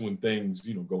 that's when things,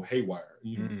 you know, go haywire.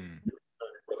 You know,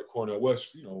 Brother Cornel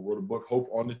West, you know, wrote a book, Hope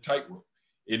on the Tightrope.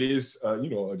 It is, you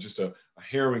know, just a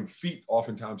harrowing feat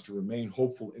oftentimes to remain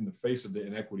hopeful in the face of the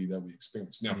inequity that we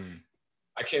experience. Now,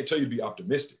 I can't tell you to be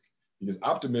optimistic, because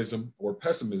optimism or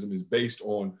pessimism is based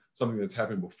on something that's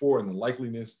happened before and the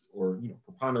likeliness or, you know,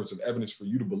 preponderance of evidence for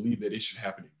you to believe that it should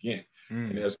happen again.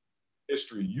 And as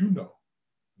history, you know,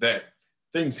 that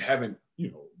things haven't,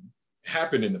 you know,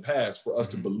 happened in the past for us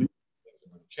to believe things are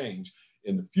going to change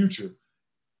in the future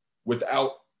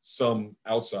without some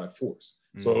outside force.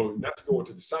 So not to go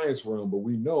into the science realm, but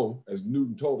we know, as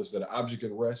Newton told us, that an object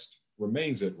at rest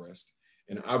remains at rest,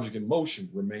 and an object in motion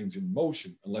remains in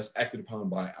motion unless acted upon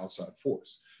by outside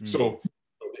force. So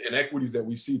the inequities that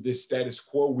we see, this status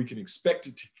quo, we can expect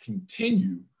it to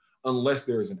continue unless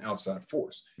there is an outside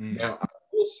force. Now, I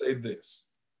will say this.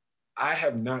 I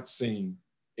have not seen,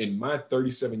 in my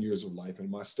 37 years of life and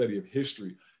my study of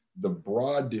history, the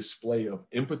broad display of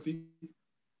empathy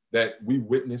that we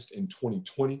witnessed in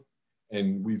 2020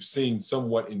 and we've seen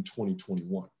somewhat in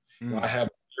 2021. I have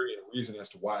a theory and a reason as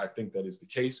to why I think that is the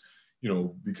case,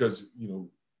 because,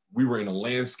 we were in a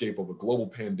landscape of a global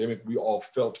pandemic. We all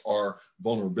felt our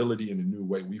vulnerability in a new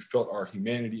way. We felt our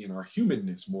humanity and our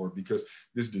humanness more because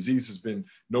this disease has been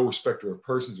no respecter of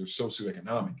persons or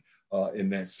socioeconomic in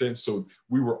that sense. So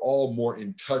we were all more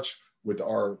in touch with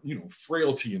our,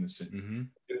 frailty in a sense.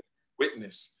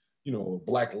 Witness,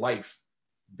 Black life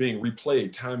being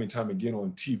replayed time and time again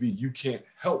on TV. You can't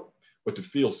help but to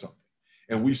feel something.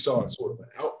 And we saw sort of an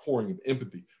outpouring of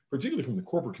empathy, particularly from the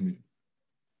corporate community.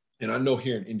 And I know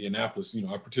here in Indianapolis,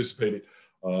 I participated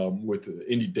with the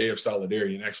Indy Day of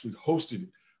Solidarity and actually hosted it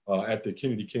at the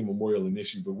Kennedy King Memorial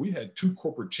Initiative. But we had two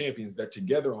corporate champions that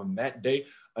together on that day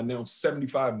announced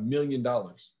 $75 million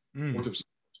worth of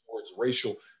towards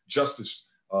racial justice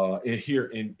here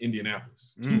in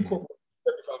Indianapolis. Two corporate,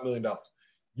 $75 million.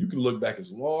 You can look back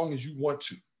as long as you want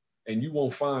to, and you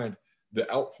won't find the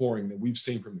outpouring that we've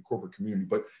seen from the corporate community.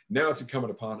 But now it's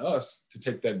incumbent upon us to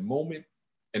take that moment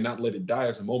and not let it die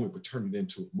as a moment, but turn it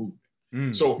into a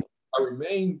movement. So I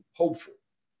remain hopeful,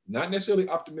 not necessarily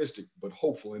optimistic, but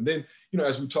hopeful. And then,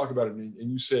 as we talk about it,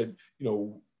 and you said,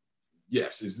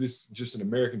 yes, is this just an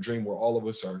American dream where all of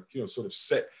us are, sort of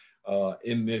set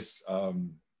in this,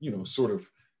 sort of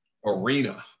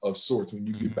arena of sorts when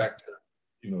you get back to,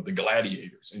 the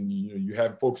gladiators and, you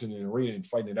have folks in an arena and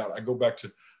fighting it out. I go back to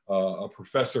a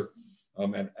professor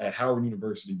at Howard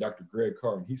University, Dr. Greg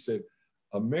Carr, and he said,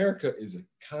 America is a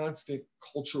constant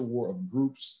culture war of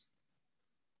groups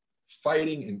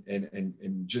fighting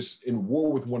and just in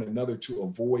war with one another to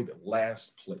avoid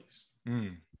last place.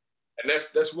 And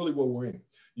that's really what we're in.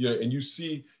 And you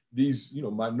see these,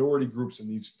 minority groups and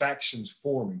these factions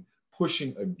forming,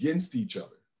 pushing against each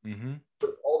other.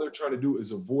 But all they're trying to do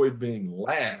is avoid being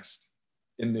last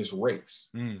in this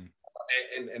race.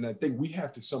 And I think we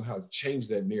have to somehow change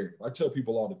that narrative. I tell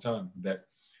people all the time that,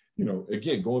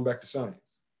 again, going back to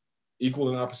science, equal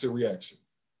and opposite reaction.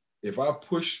 If I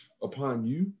push upon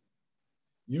you,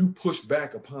 you push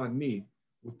back upon me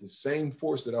with the same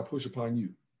force that I push upon you.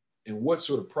 And what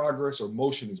sort of progress or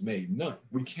motion is made? None.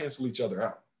 We cancel each other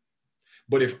out.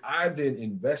 But if I then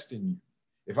invest in you,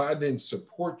 if I then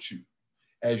support you,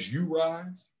 as you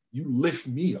rise, you lift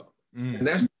me up. And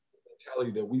that's the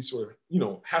mentality that we sort of,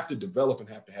 have to develop and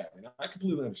have to have. And I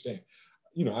completely understand.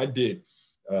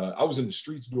 I was in the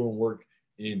streets doing work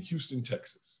in Houston,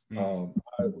 Texas.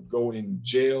 I would go in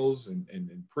jails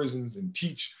and prisons and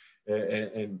teach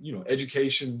and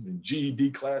education and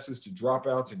GED classes to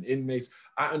dropouts and inmates.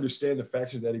 I understand the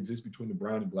factions that exist between the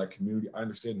brown and Black community. I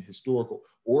understand the historical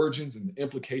origins and the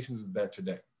implications of that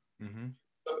today.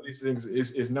 Some of these things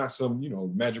is not some,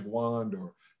 magic wand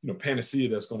or, panacea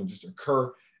that's going to just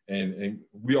occur and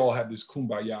we all have this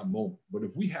kumbaya moment. But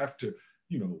if we have to,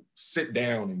 sit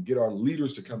down and get our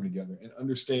leaders to come together and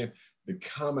understand the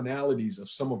commonalities of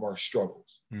some of our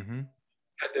struggles.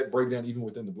 Had that breakdown even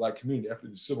within the Black community after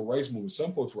the civil rights movement.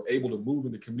 Some folks were able to move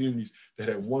into communities that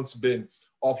had once been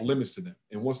off limits to them.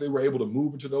 And once they were able to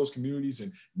move into those communities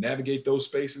and navigate those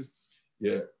spaces,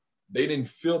 they didn't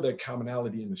feel that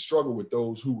commonality in the struggle with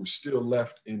those who were still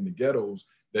left in the ghettos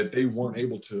that they weren't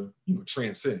able to,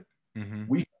 transcend.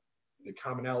 We, the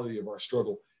commonality of our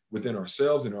struggle within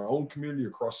ourselves in our own community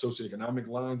across socioeconomic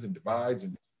lines and divides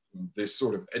and this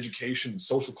sort of education and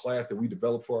social class that we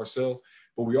develop for ourselves.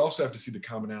 But we also have to see the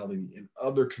commonality in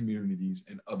other communities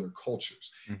and other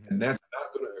cultures. And that's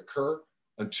not going to occur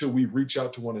until we reach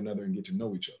out to one another and get to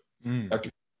know each other.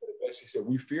 Dr. Bessie said,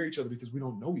 we fear each other because we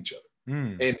don't know each other.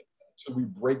 And until we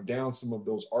break down some of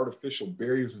those artificial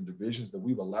barriers and divisions that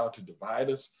we've allowed to divide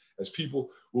us as people,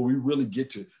 will we really get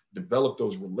to develop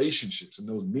those relationships and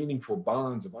those meaningful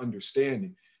bonds of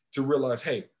understanding to realize,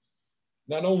 hey,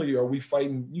 not only are we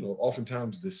fighting,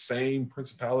 oftentimes the same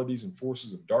principalities and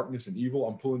forces of darkness and evil.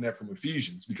 I'm pulling that from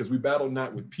Ephesians because we battle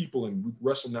not with people and we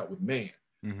wrestle not with man.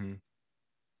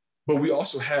 But we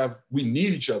also we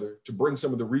need each other to bring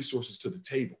some of the resources to the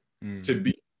table, to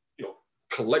be,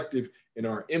 collective in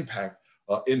our impact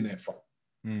in that fight.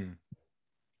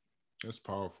 That's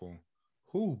powerful.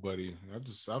 Who, buddy?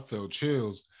 I felt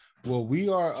chills. Well, we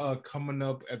are coming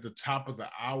up at the top of the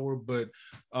hour, but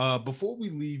before we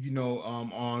leave,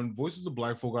 on Voices of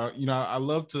Black Folk, I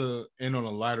love to end on a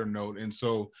lighter note, and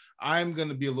so I'm going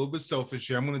to be a little bit selfish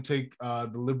here. I'm going to take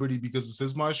the liberty because this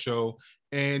is my show,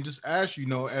 and just ask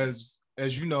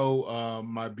as you know,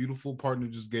 my beautiful partner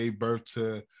just gave birth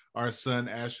to our son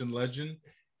Ashton Legend,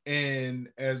 and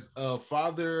as a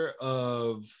father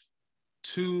of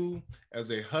two, as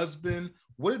a husband,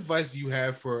 what advice do you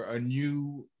have for a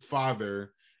new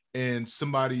father and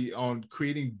somebody on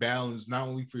creating balance, not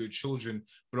only for your children,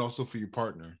 but also for your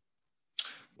partner?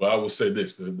 Well, I will say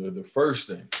this: the first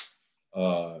thing,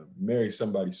 marry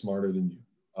somebody smarter than you.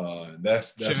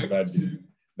 That's what I did.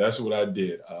 That's what I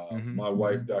did. My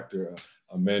wife, Dr.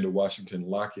 Amanda Washington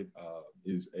Lockett,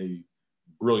 is a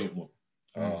brilliant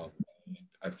woman.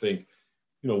 I think,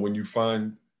 when you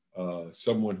find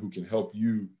someone who can help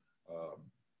you,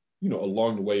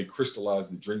 along the way, crystallize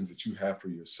the dreams that you have for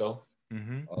yourself,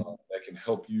 that can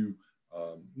help you,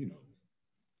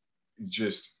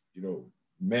 just,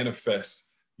 manifest,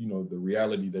 the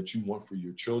reality that you want for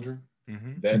your children,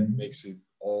 that makes it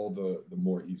all the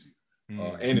more easy.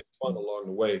 And it's fun along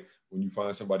the way when you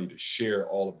find somebody to share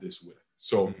all of this with.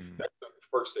 So that's the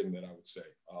first thing that I would say.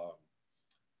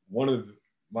 One of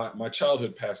my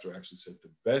childhood pastor actually said the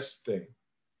best thing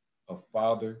a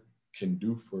father can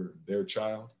do for their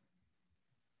child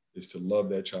is to love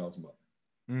that child's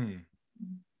mother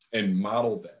and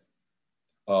model that.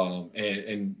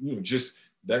 And just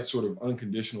that sort of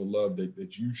unconditional love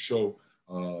that you show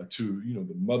to,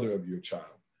 the mother of your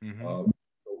child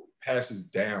passes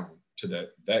down to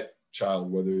that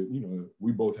child, whether,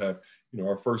 we both have,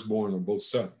 our firstborn are both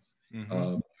sons,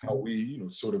 how we,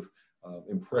 sort of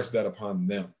impress that upon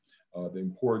them, the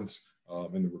importance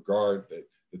and the regard that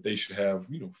they should have,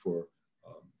 for,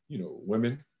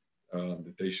 women,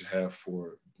 that they should have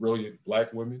for brilliant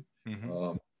Black women, they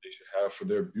should have for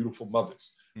their beautiful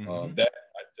mothers. That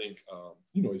I think,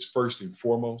 is first and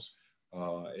foremost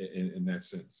in that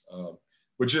sense.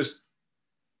 But just,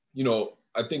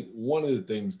 I think one of the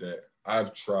things that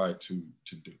I've tried to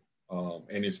do,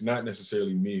 and it's not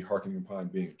necessarily me harkening upon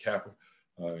being a Kappa,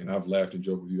 and I've laughed and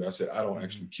joked with you. I said, I don't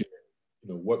actually care,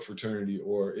 what fraternity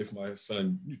or if my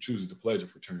son chooses to pledge a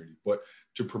fraternity, but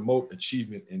to promote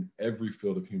achievement in every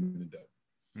field of human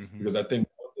endeavor. Because I think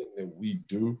one thing that we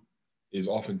do is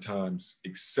oftentimes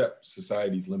accept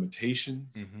society's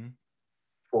limitations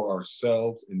for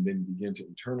ourselves and then begin to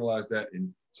internalize that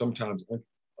and sometimes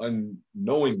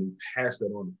unknowingly pass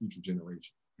that on to future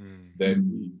generations. That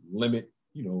we limit,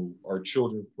 our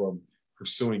children from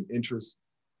pursuing interests,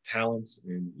 talents,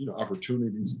 and,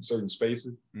 opportunities in certain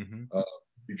spaces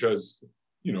because,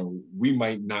 we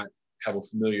might not have a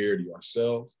familiarity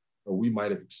ourselves, or we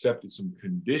might have accepted some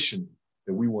conditioning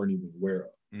that we weren't even aware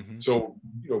of. So,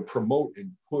 promote and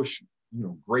push,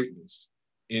 greatness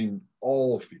in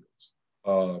all fields.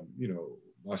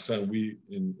 My son,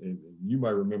 and you might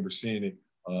remember seeing it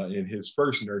in his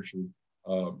first nursery,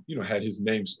 had his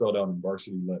name spelled out in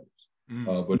varsity letters.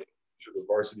 But the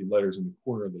varsity letters in the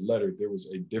corner of the letter, there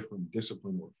was a different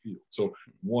discipline or field. So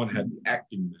one had the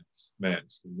acting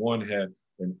mask, one had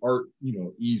an art,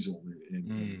 easel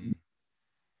and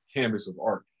canvas of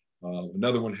art.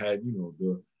 Another one had,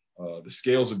 the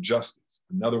scales of justice.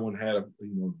 Another one had,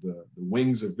 the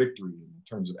wings of victory in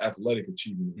terms of athletic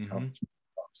achievement and accomplishment.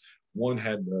 One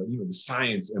had, the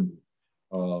science emblem.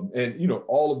 And,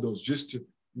 all of those just to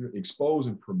expose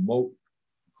and promote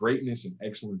greatness and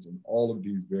excellence in all of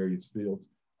these various fields,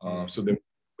 so that we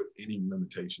put any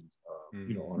limitations,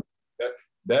 on it.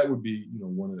 That would be,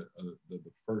 one of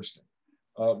the first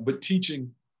things. But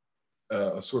teaching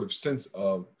a sort of sense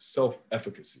of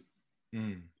self-efficacy.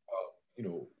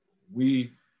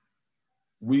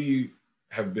 We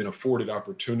have been afforded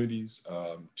opportunities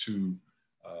to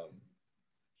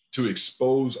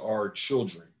expose our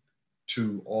children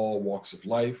to all walks of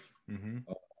life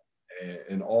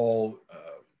and all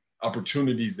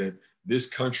opportunities that this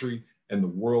country and the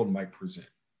world might present.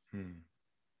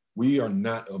 We are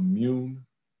not immune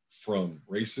from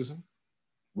racism.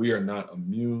 We are not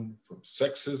immune from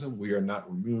sexism. We are not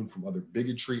immune from other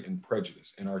bigotry and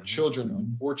prejudice. And our children,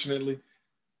 unfortunately,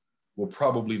 will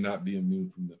probably not be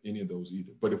immune from any of those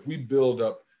either. But if we build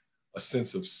up a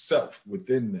sense of self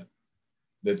within them,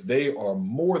 that they are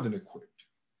more than equipped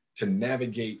to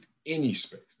navigate any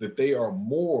space, that they are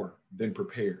more than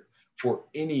prepared for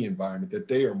any environment, that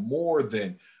they are more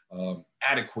than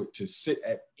adequate to sit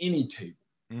at any table.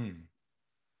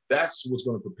 That's what's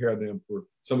going to prepare them for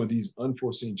some of these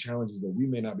unforeseen challenges that we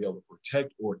may not be able to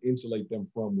protect or insulate them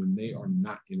from when they are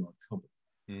not in our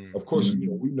company. Of course,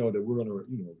 we know that we're going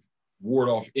to, ward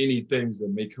off any things that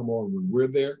may come on when we're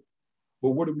there.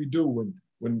 But what do we do when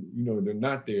they're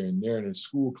not there and they're in a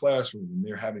school classroom and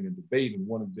they're having a debate and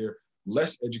one of their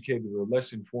less educated or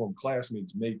less informed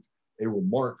classmates makes a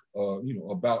remark,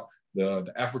 about the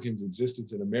African's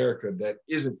existence in America that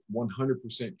isn't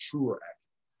 100% true or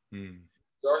accurate?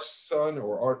 Our son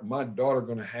or my daughter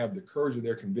going to have the courage of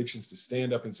their convictions to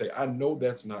stand up and say, I know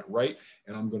that's not right,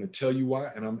 and I'm going to tell you why,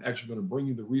 and I'm actually going to bring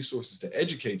you the resources to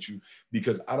educate you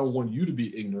because I don't want you to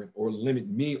be ignorant or limit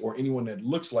me or anyone that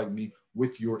looks like me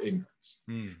with your ignorance.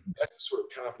 That's the sort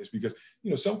of confidence, because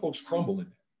some folks crumble in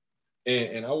that.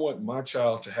 And I want my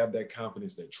child to have that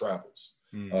confidence that travels.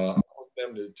 I want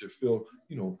them to feel,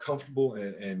 comfortable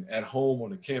and at home on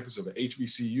the campus of an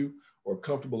HBCU, or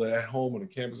comfortable at home on the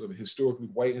campus of a historically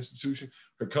white institution,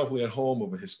 or comfortable at home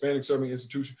of a Hispanic serving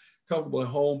institution, comfortable at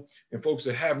home and folks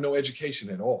that have no education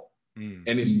at all.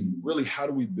 And it's really, how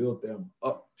do we build them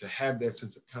up to have that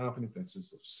sense of confidence, that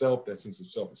sense of self, that sense of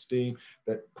self-esteem,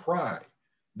 that pride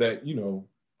that,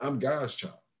 I'm God's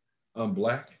child. I'm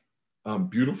Black, I'm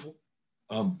beautiful,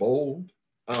 I'm bold,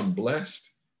 I'm blessed,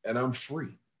 and I'm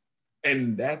free.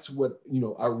 And that's what,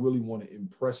 I really want to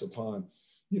impress upon,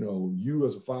 you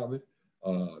as a father.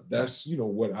 That's,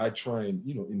 what I try and,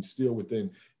 instill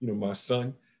within, my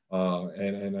son.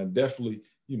 And I definitely,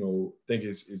 think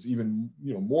it's even,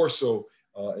 more so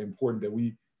important that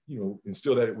we,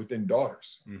 instill that within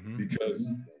daughters,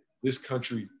 because this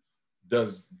country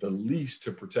does the least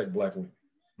to protect Black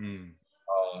women.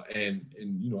 And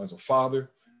as a father,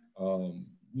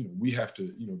 we have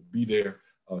to, be there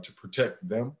to protect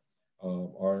them,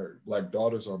 our Black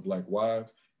daughters, our Black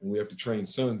wives, and we have to train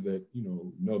sons that,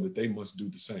 know that they must do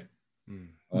the same.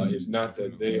 It's not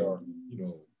that they are,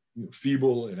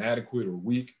 feeble, inadequate, or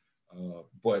weak,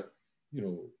 but,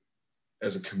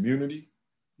 as a community,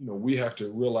 we have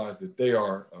to realize that they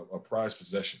are a prized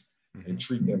possession and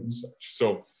treat them as such.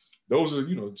 So those are,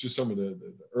 just some of the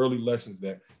early lessons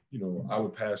that, I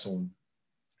would pass on.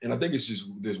 And I think it's just,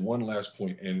 there's one last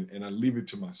point, and I leave it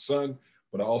to my son,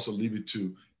 but I also leave it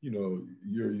to,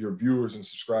 your viewers and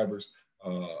subscribers,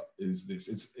 is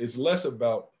this. It's less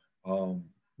about,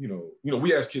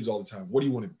 we ask kids all the time, what do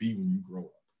you want to be when you grow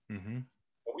up?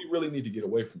 But we really need to get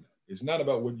away from that. It's not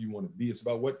about what you want to be. It's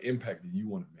about what impact do you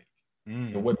want to make,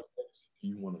 and what legacy do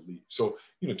you want to leave. So,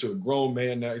 to a grown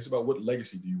man now, it's about what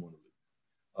legacy do you want to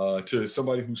leave. To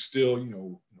somebody who's still,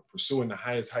 pursuing the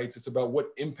highest heights, it's about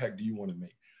what impact do you want to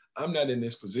make. I'm not in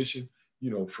this position,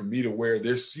 for me to wear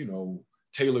this,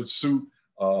 tailored suit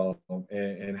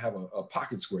and have a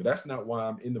pocket square. That's not why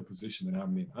I'm in the position that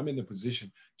I'm in. I'm in the position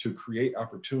to create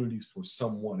opportunities for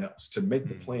someone else, to make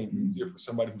the plane easier for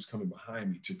somebody who's coming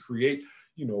behind me, to create,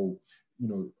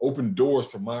 open doors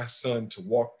for my son to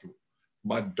walk through,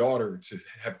 my daughter to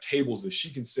have tables that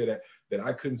she can sit at, that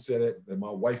I couldn't sit at, that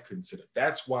my wife couldn't sit at.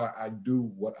 That's why I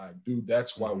do what I do.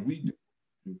 That's why we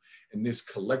do in this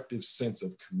collective sense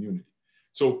of community.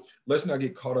 So let's not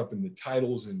get caught up in the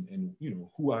titles and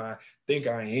who I think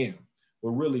I am, but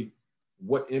really,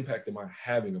 what impact am I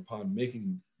having upon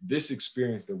making this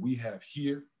experience that we have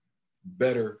here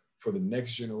better for the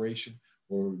next generation,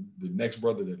 or the next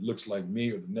brother that looks like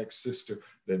me, or the next sister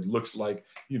that looks like,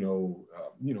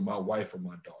 my wife or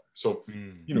my daughter. So,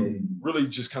 really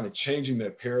just kind of changing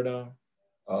that paradigm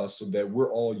so that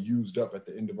we're all used up at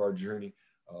the end of our journey,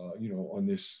 on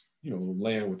this,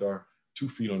 land with our 2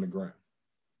 feet on the ground.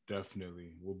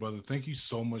 Definitely. Well, brother, thank you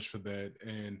so much for that.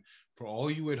 And for all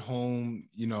you at home,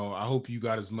 I hope you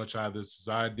got as much out of this as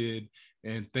I did.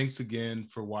 And thanks again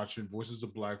for watching Voices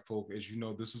of Black Folk. As you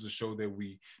know, this is a show that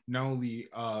we not only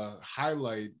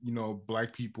highlight,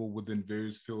 Black people within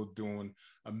various fields doing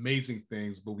amazing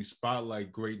things, but we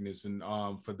spotlight greatness. And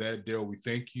for that, Daryl, we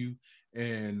thank you.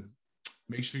 And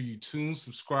make sure you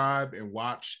subscribe, and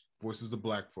watch Voices of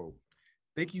Black Folk.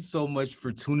 Thank you so much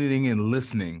for tuning in and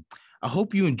listening. I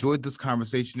hope you enjoyed this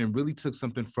conversation and really took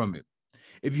something from it.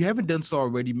 If you haven't done so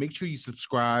already, make sure you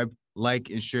subscribe, like,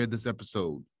 and share this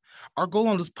episode. Our goal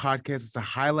on this podcast is to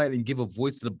highlight and give a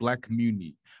voice to the Black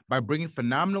community by bringing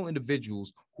phenomenal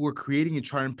individuals who are creating and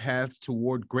charting paths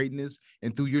toward greatness.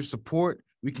 And through your support,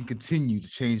 we can continue to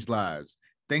change lives.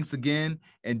 Thanks again,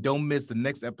 and don't miss the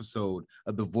next episode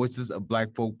of the Voices of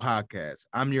Black Folk podcast.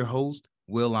 I'm your host,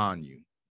 Will On You.